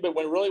want it to, but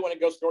when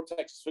it goes to North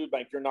Texas Food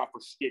Bank,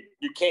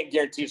 you can't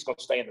guarantee it's going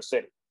to stay in the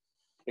city.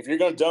 If you're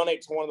going to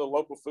donate to one of the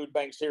local food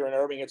banks here in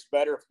Irving, it's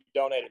better if you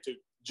donate it to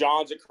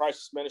John's at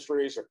Crisis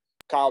Ministries or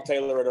Kyle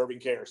Taylor at Irving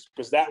Cares,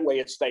 because that way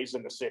it stays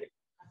in the city.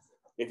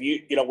 If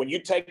when you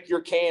take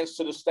your cans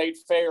to the state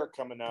fair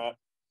coming up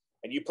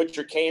and you put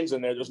your cans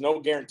in there, there's no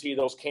guarantee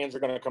those cans are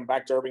going to come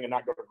back to Irving and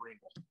not go to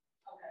Greenville.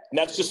 And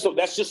that's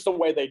just the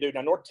way they do.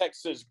 Now, North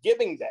Texas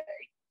Giving Day,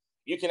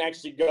 you can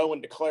actually go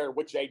and declare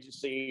which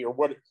agency or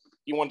what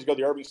you want to go,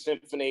 the Irving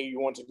Symphony, you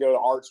want to go to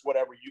arts,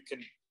 whatever. You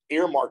can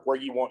earmark where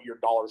you want your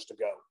dollars to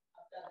go.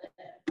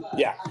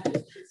 Yeah.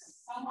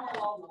 Somewhere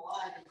along the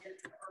line, to get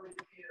to Irving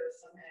Cares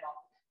somehow,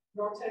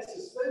 North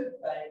Texas Food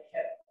Bank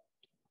kept,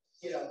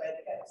 they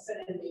kept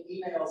sending me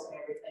emails and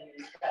everything, and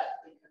it got to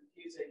be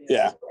confusing.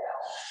 Yeah.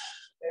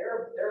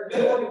 They're a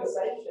good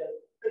organization,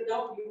 but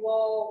don't you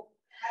all,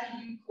 how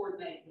do you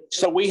coordinate with them?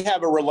 So we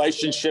have a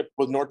relationship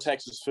with North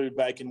Texas Food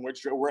Bank in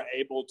which we're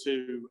able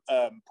to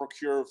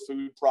procure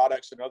food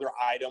products and other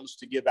items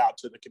to give out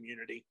to the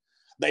community.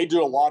 They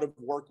do a lot of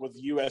work with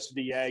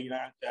USDA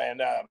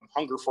and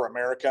Hunger for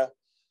America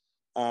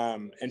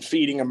and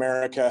Feeding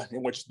America,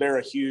 in which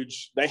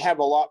they have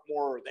a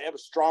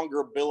stronger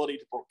ability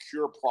to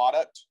procure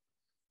product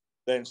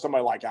than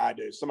somebody like I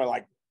do, somebody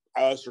like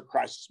us or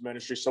Crisis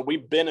Ministry. So we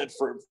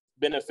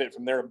benefit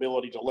from their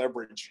ability to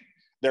leverage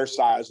their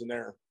size and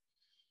their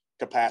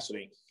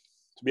capacity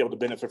to be able to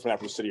benefit from that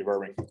for the city of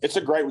Irving.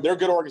 They're a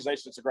good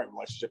organization. It's a great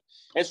relationship.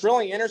 And it's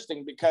really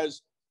interesting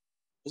because I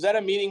was at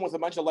a meeting with a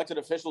bunch of elected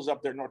officials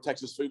up there at North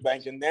Texas Food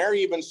Bank, and they're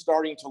even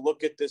starting to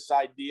look at this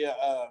idea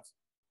of,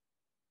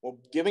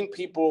 giving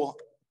people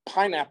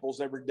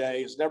pineapples every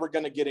day is never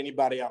going to get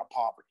anybody out of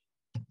poverty.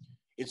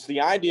 It's the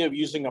idea of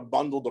using a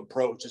bundled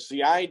approach. It's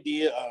the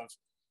idea of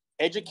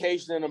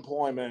education and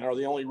employment are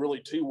the only really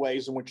two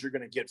ways in which you're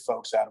going to get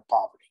folks out of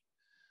poverty.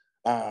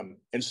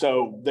 And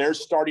so they're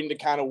starting to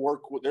kind of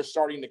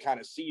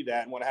see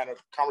that. And when I had a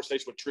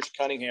conversation with Trish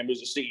Cunningham,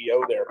 who's the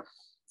CEO there,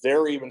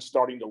 they're even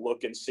starting to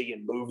look and see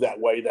and move that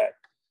way that,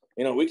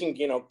 we can,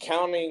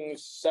 counting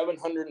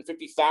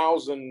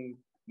 750,000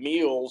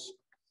 meals,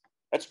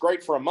 that's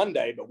great for a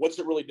Monday, but what's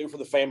it really do for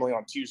the family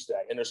on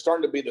Tuesday? And there's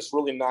starting to be this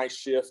really nice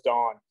shift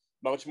on a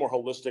much more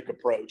holistic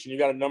approach. And you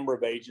got a number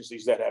of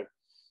agencies that have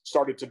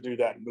started to do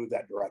that and move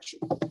that direction.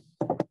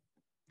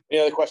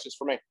 Any other questions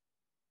for me?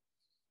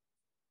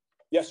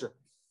 Yes, sir.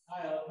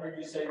 Hi, I've heard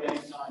you say many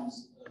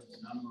times the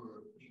number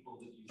of people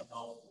that you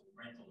help with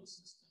rental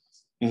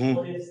assistance. Mm-hmm.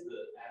 What is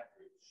the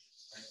average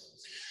rental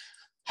assistance?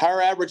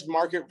 Our average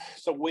market,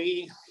 so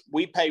we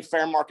pay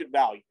fair market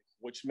value,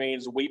 which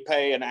means we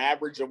pay an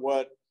average of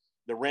what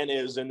the rent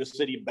is in the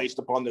city based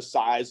upon the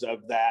size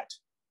of that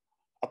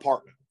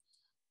apartment.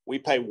 We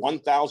pay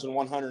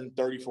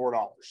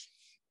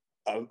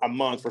 $1,134 a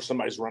month for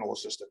somebody's rental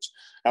assistance.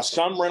 Now,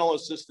 some rental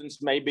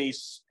assistance may be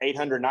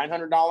 $800,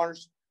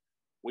 $900.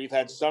 We've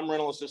had some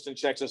rental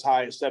assistance checks as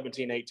high as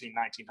 $1,700, $1,800,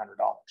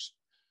 $1,900.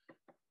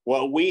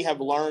 What we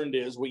have learned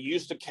is we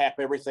used to cap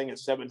everything at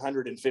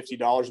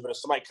 $750, but if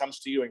somebody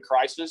comes to you in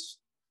crisis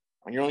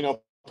and you're only going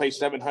to pay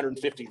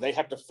 $750, they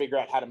have to figure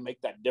out how to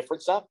make that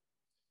difference up.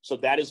 So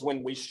that is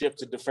when we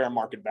shifted to fair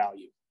market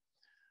value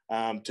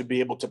to be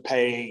able to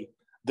pay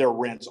their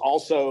rents.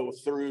 Also,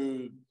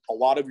 through a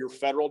lot of your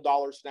federal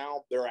dollars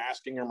now, they're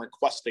asking and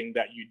requesting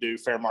that you do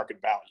fair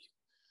market value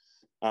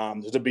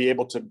to be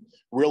able to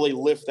really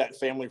lift that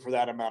family for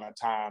that amount of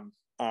time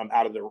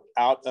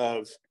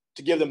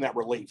to give them that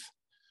relief.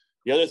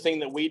 The other thing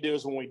that we do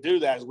is when we do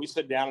that is we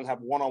sit down and have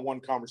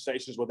one-on-one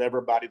conversations with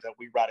everybody that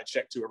we write a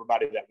check to,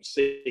 everybody that we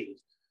see.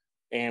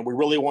 And we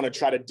really want to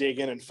try to dig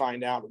in and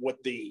find out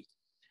what the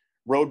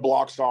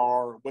roadblocks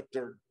are, what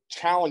their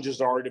challenges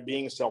are to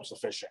being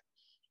self-sufficient.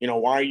 You know,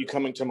 why are you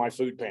coming to my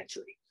food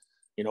pantry?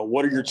 You know,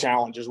 what are your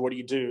challenges? What do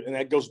you do? And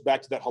that goes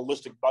back to that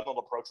holistic bundle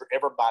approach where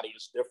everybody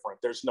is different.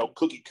 There's no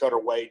cookie cutter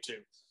way to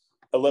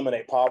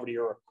eliminate poverty,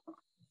 or,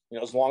 you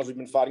know, as long as we've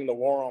been fighting the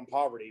war on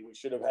poverty, we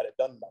should have had it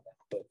done by now.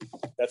 But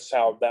that's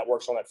how that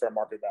works on that fair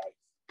market value.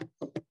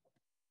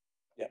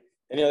 Yeah.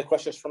 Any other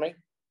questions for me?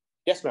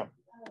 Yes, ma'am.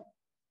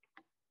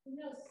 You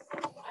know,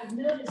 I've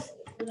noticed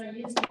when I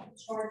use the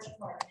charge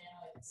card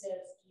now, it says,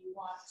 do you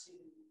want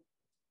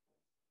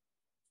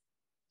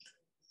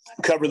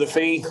to cover the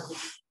fee?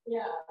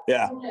 Yeah.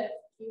 Yeah.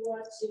 You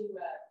want to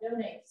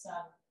donate some,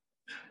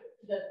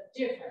 the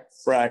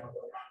difference. Right.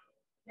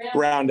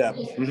 Roundup.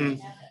 Mm-hmm.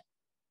 Do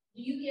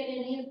you get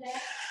any of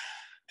that?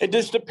 It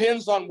just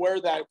depends on where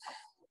that,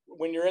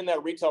 when you're in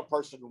that retail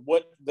person,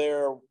 what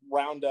they're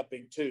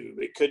rounduping to.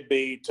 It could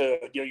be to,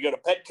 you know, you go to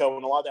Petco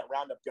and a lot of that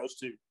roundup goes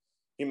to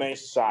Humane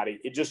Society.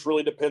 It just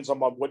really depends on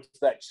what's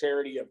that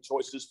charity of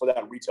choices for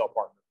that retail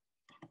partner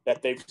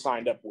that they've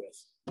signed up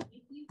with.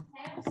 If you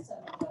have some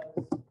of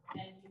those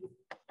and you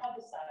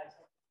publicize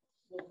it,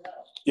 we'll know.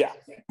 Yeah.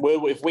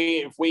 Well, if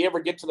we ever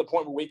get to the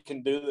point where we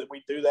can do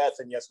that,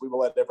 then yes, we will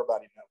let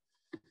everybody know.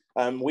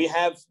 We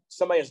have,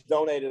 somebody has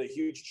donated a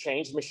huge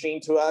change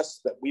machine to us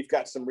that we've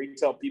got some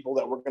retail people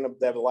that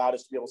have allowed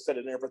us to be able to set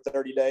it in there for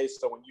 30 days.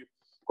 So when you,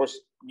 of course,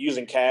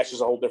 using cash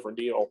is a whole different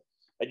deal.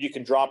 And you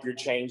can drop your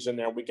change in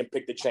there. We can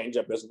pick the change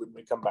up as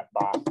we come back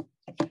by.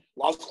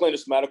 Las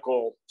Colinas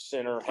Medical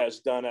Center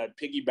has done a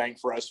piggy bank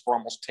for us for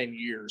almost 10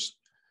 years.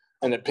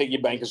 And the piggy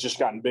bank has just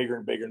gotten bigger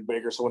and bigger and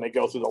bigger. So when they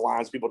go through the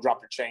lines, people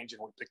drop their change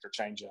and we pick their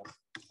change up.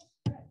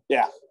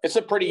 Yeah, it's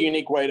a pretty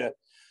unique way to,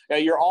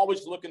 you're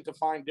always looking to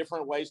find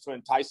different ways to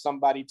entice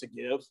somebody to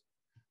give,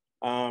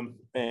 and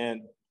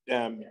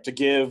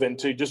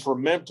to just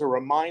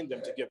remind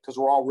them to give, because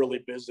we're all really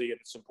busy and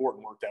it's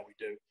important work that we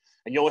do.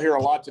 And you'll hear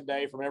a lot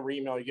today from every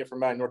email you get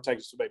from out in North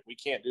Texas. We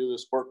can't do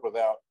this work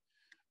without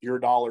your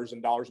dollars,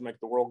 and dollars make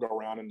the world go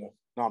around in the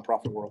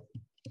nonprofit world.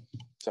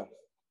 So,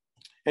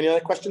 any other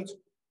questions?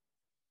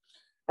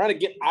 I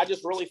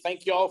just really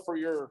thank y'all for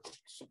your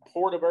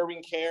support of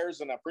Irving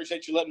Cares, and I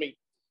appreciate you letting me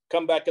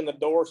come back in the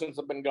door since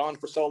I've been gone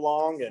for so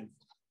long. And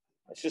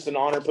it's just an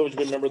honor and privilege to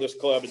be a member of this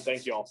club, and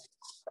thank y'all.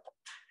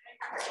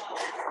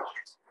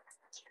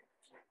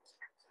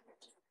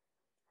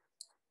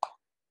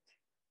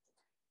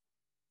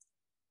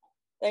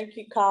 Thank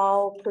you,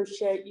 Kyle.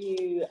 Appreciate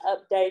you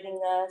updating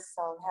us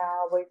on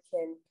how we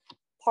can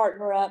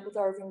partner up with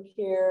Irving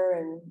Care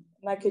and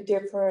make a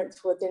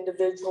difference with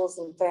individuals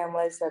and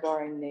families that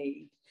are in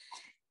need.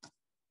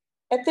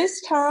 At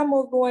this time,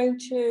 we're going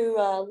to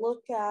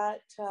look at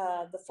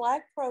the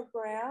flag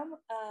program.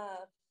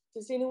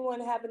 Does anyone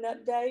have an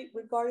update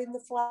regarding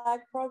the flag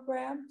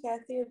program?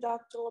 Kathy or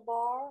Dr.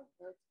 LaBar?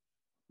 Or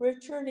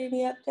Richard,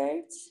 any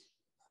updates?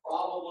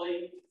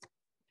 Probably.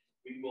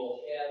 We will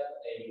have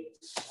a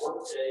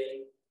work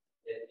day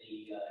at the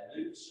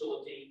new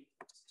facility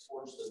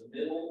towards the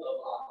middle of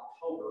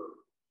October.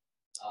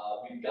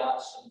 We've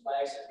got some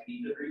flags that we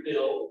need to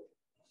rebuild.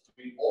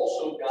 We've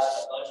also got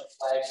a bunch of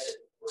flags that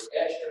were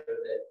extra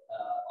that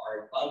are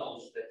in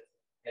bundles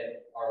that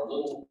are a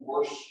little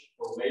worse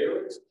for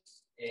wear,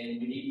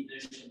 and we need to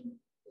do some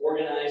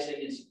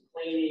organizing and some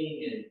cleaning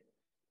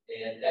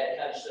and that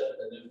kind of stuff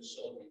in the new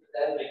facility. But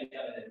that'll be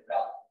coming in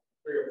about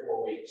 3 or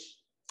 4 weeks.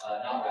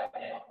 Not right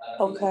now.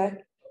 Okay.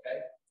 Okay.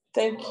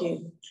 Thank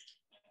you.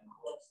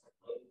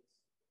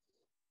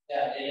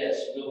 Yeah, yes,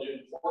 we'll do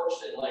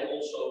forks and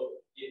labels. So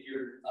if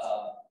you're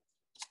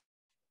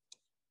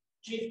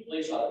chief of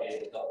police ought to be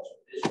able to help us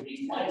with this. We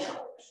need flag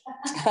forks.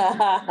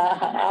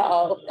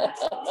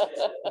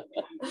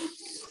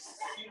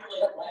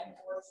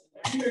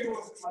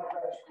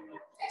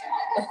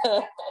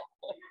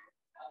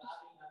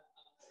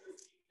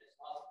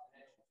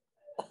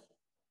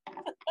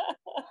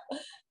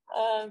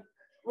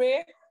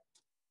 Rick?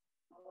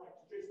 I'd like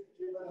to just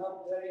give an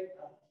update.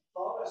 I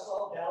thought I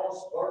saw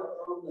Dallas bark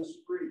on the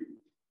street.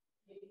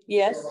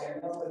 Yes. So I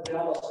know that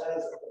Dallas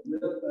has a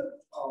commitment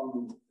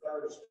on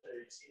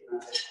Thursdays he and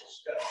I have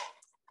discussed.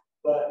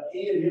 But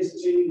he and his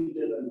team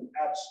did an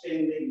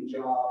outstanding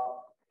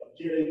job of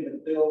getting the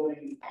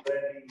building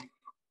ready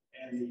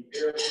and the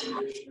air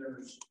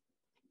conditioners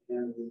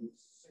and the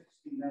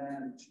 69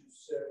 and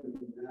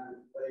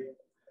 279 fake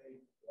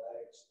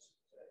flags.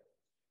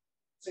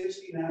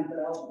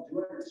 69,279.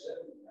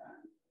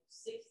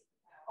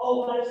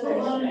 Oh, what is the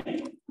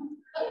money?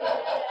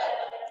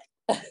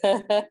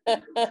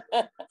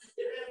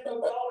 No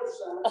dollar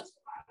signs.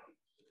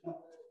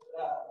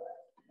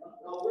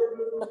 No, we're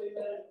moving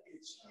in.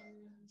 It's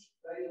huge.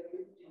 They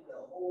emptied the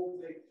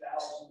whole big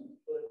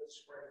 1,000-foot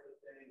square foot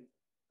thing.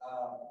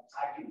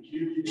 I can give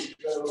you the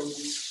code.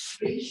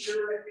 Be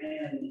sure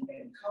and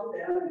come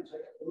down and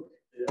take a look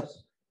at this.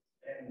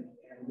 And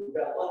we've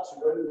got lots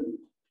of room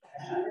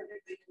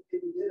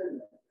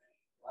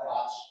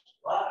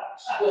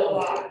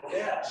Well,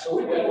 Yeah, so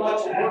we've got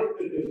lots of work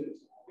to do.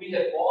 we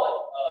have bought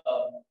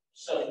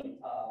some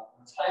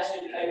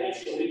plastic tables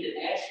so we can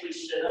actually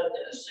set up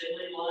an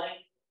assembly line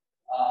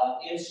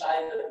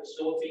inside the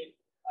facility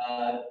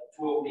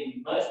to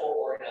be much more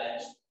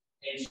organized.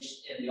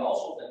 And the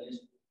awesome thing is,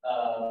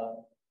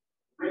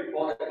 Rick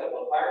bought a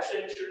couple of fire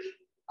extinguishers.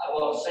 I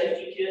bought a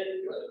safety kit,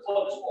 or the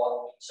club has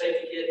bought a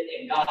safety kit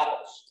and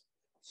goggles,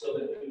 so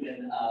that we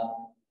can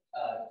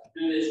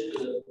do this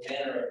with a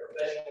manner of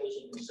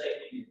professionalism and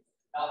safety,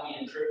 not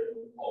being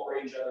tripping over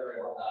each other.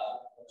 And,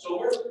 so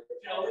we're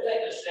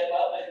taking a step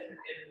up and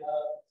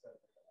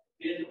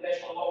being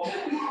professional.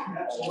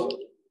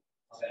 Absolutely.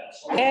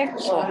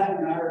 Excellent. Brian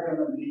and I are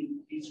going to meet.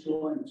 He's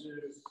going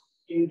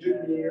to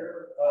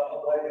engineer a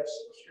way of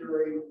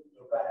securing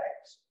the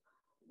bags.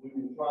 We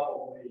will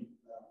probably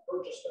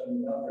purchase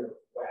another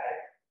bag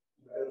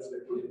because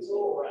they're pretty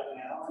full right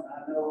now. And I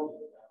know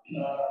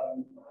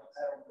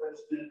our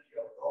president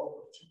got a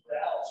goal of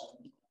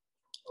 2,000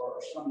 or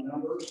some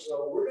numbers.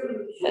 So we've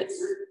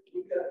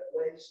got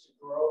ways to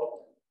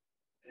grow.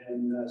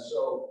 And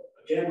so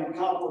again, my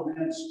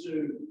compliments to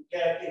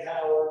Kathy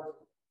Howard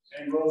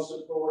and Rosa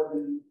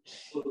Gordon.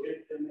 We'll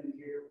get them in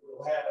here.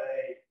 We'll have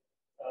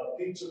a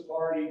pizza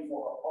party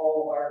for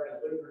all of our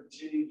delivery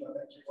teams. I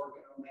think you're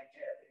working on that,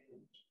 Kathy.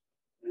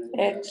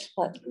 And,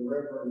 Excellent. The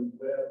Reverend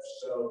Webb.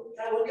 So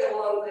yeah, we've got a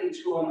lot of things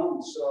going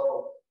on.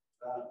 So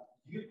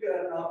you've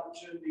got an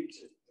opportunity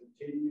to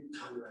continue to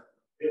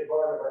be a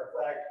part of our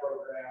flag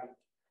program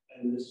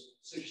and this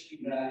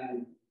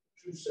 69-279.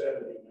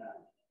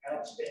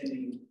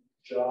 Outstanding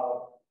job,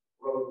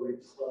 Rotary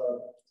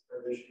Club, for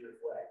this year's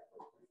flag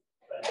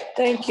program.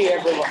 Thank you,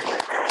 everyone.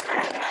 Notice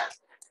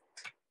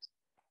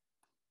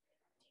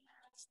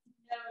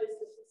that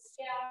the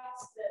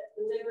scouts that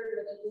delivered,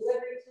 or the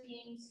delivery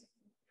teams,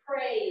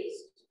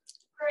 praised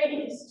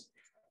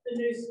the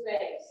new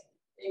space.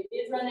 They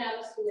did run out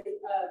of zip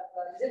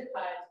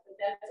ties, but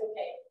that's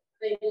okay.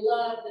 They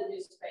love the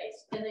new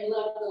space and they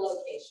love the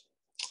location.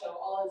 So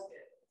all is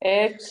good.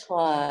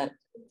 Excellent.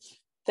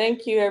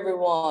 Thank you,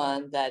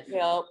 everyone that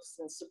helps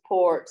and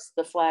supports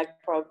the flag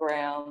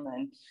program.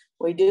 And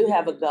we do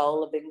have a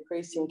goal of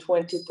increasing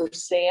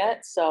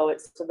 20%. So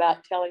it's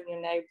about telling your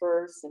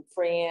neighbors and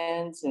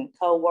friends and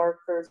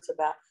co-workers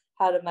about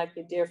how to make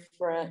a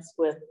difference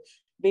with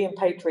being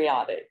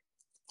patriotic.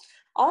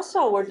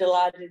 Also, we're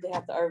delighted to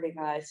have the Irving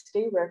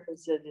ISD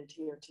represented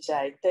here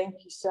today.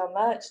 Thank you so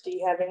much. Do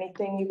you have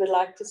anything you would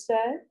like to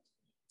say?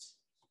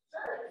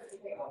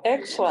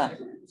 Excellent.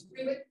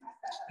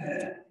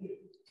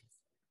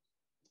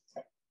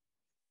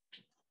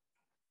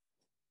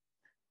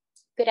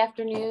 Good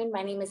afternoon.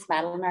 My name is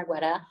Madeline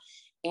Argueta,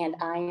 and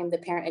I am the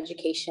Parent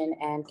Education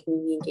and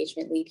Community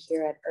Engagement Lead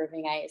here at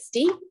Irving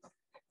ISD.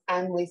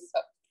 I'm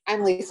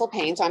Lisa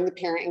Payne, so I'm the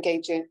Parent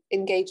Engagement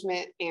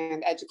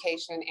and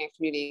Education and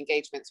Community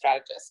Engagement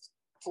Strategist.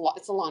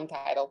 It's a long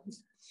title.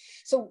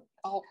 So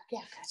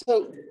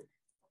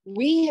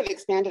we have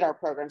expanded our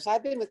program. So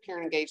I've been with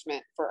Parent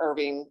Engagement for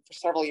Irving for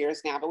several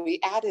years now, but we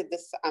added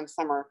this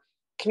summer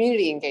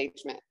community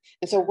engagement.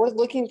 And so we're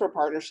looking for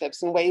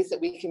partnerships and ways that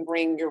we can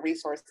bring your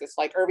resources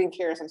like Irving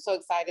Cares. I'm so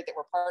excited that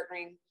we're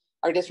partnering,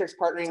 our district's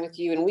partnering with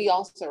you, and we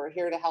also are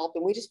here to help.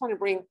 And we just want to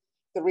bring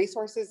the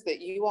resources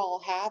that you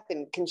all have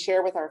and can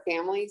share with our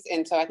families.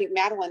 And so I think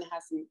Madeline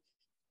has some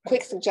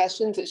quick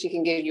suggestions that she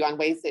can give you on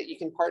ways that you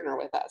can partner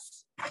with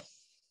us.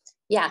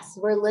 Yes,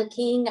 we're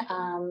looking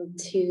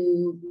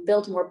to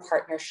build more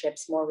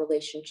partnerships, more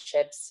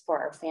relationships for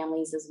our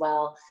families as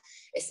well,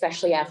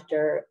 especially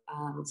after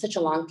such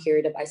a long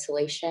period of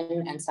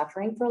isolation and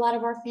suffering for a lot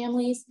of our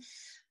families.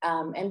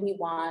 And we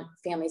want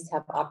families to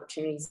have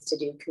opportunities to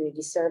do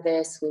community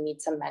service. We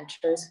need some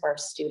mentors for our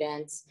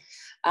students.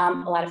 A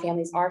lot of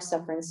families are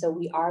suffering, so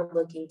we are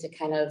looking to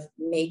kind of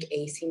make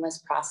a seamless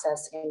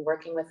process in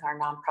working with our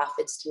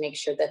nonprofits to make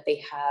sure that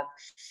they have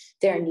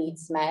their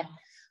needs met.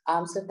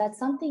 So if that's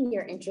something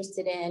you're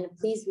interested in,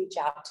 please reach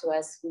out to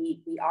us.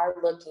 We are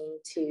looking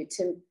to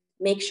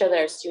make sure that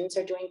our students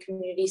are doing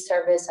community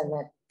service and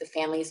that the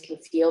families can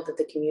feel that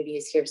the community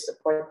is here to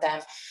support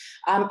them.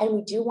 And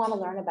we do want to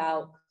learn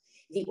about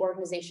the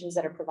organizations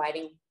that are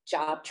providing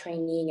job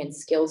training and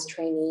skills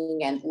training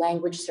and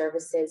language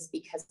services,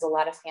 because a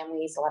lot of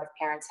families, a lot of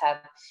parents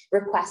have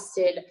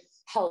requested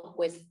help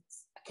with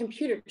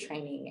computer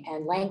training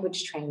and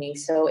language training.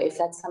 So if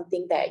that's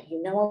something that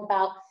you know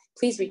about,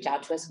 please reach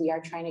out to us. We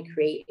are trying to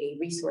create a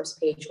resource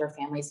page where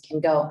families can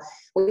go.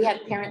 We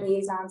have parent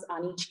liaisons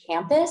on each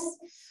campus,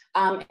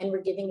 and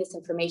we're giving this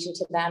information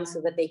to them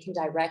so that they can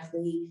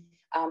directly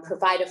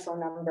provide a phone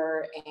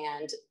number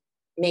and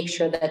make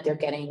sure that they're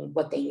getting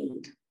what they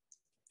need.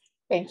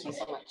 Thank you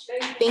so much.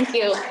 Thank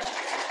you.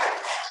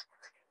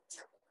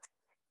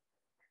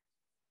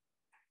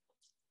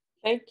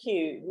 Thank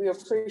you. We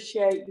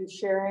appreciate you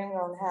sharing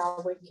on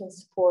how we can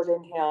support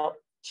and help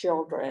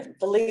children,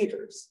 the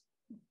leaders.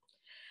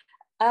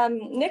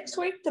 Next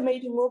week, the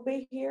meeting will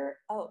be here.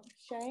 Oh,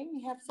 Shane,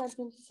 you have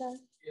something to say?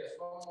 Yes,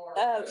 one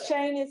more.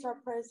 Shane is our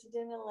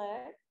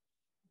president-elect.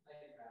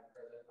 Thank you, Madam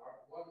President.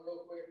 One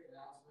real quick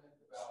announcement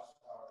about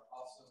our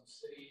Office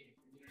city and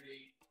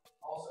community.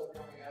 Also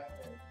coming up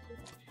in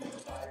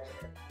July,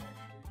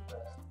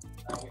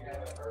 we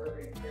have an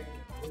Irving Green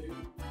and Blue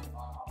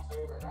on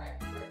October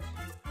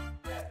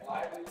 9th at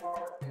Lively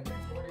Park and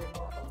Victoria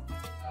Park.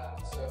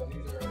 So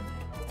these are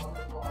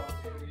wonderful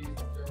opportunities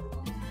whichever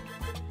one's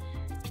good for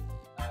you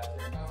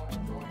to come and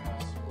join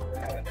us for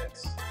that.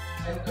 It's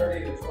 10:30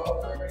 to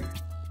 12:30.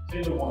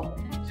 10 to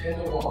 1.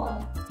 10 to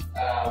 1.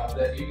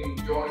 That you can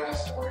join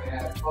us and we're going to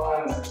have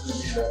fun.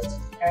 There's going to be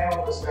a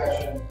panel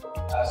discussion.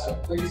 So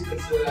please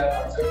consider that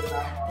October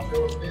 9th,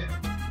 October 5th.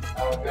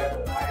 We've got the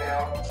night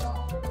out on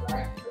October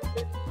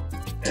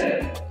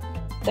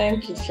 9th.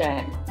 Thank you,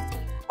 Shane.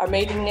 Our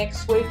meeting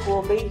next week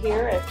will be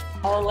here at,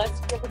 let's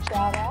give a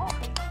shout out.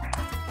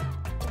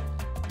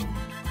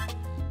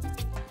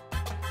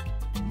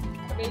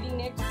 Our meeting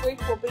next week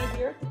will be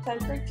here at the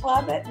Country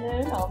Club at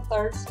noon on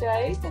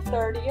Thursday, the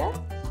 30th.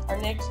 Our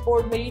next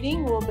board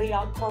meeting will be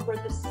October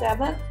the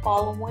 7th,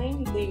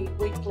 following the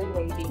weekly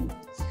meeting.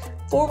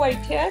 Four-way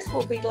test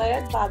will be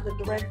led by the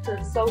Director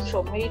of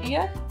Social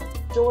Media,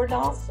 Jordan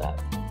also.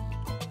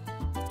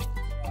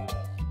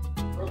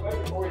 Real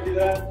quick before we do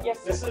that,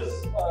 yes, this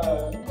is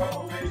a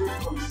couple of pictures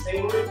from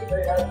Singleton.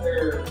 They had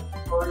their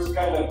first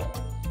kind of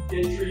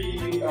entry,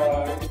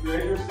 if you're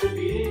interested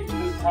meeting.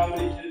 This is how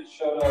many kids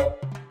showed up.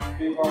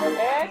 Big heart.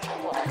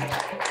 Excellent.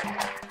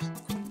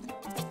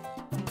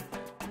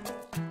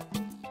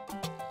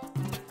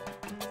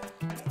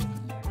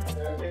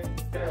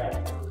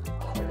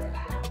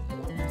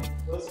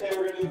 Let's say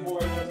we're going to do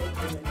four-way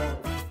test.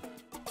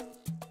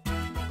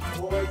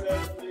 Four-way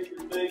test makes you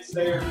think,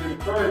 say or do.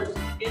 First,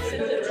 is it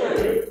the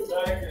truth?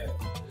 Second,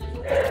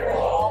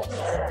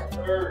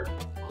 third,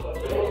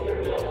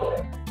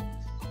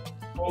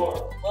 fourth.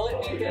 Will it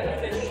be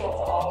beneficial to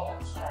all?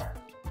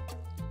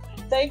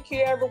 Thank you,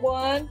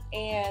 everyone,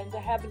 and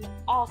have an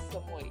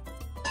awesome week.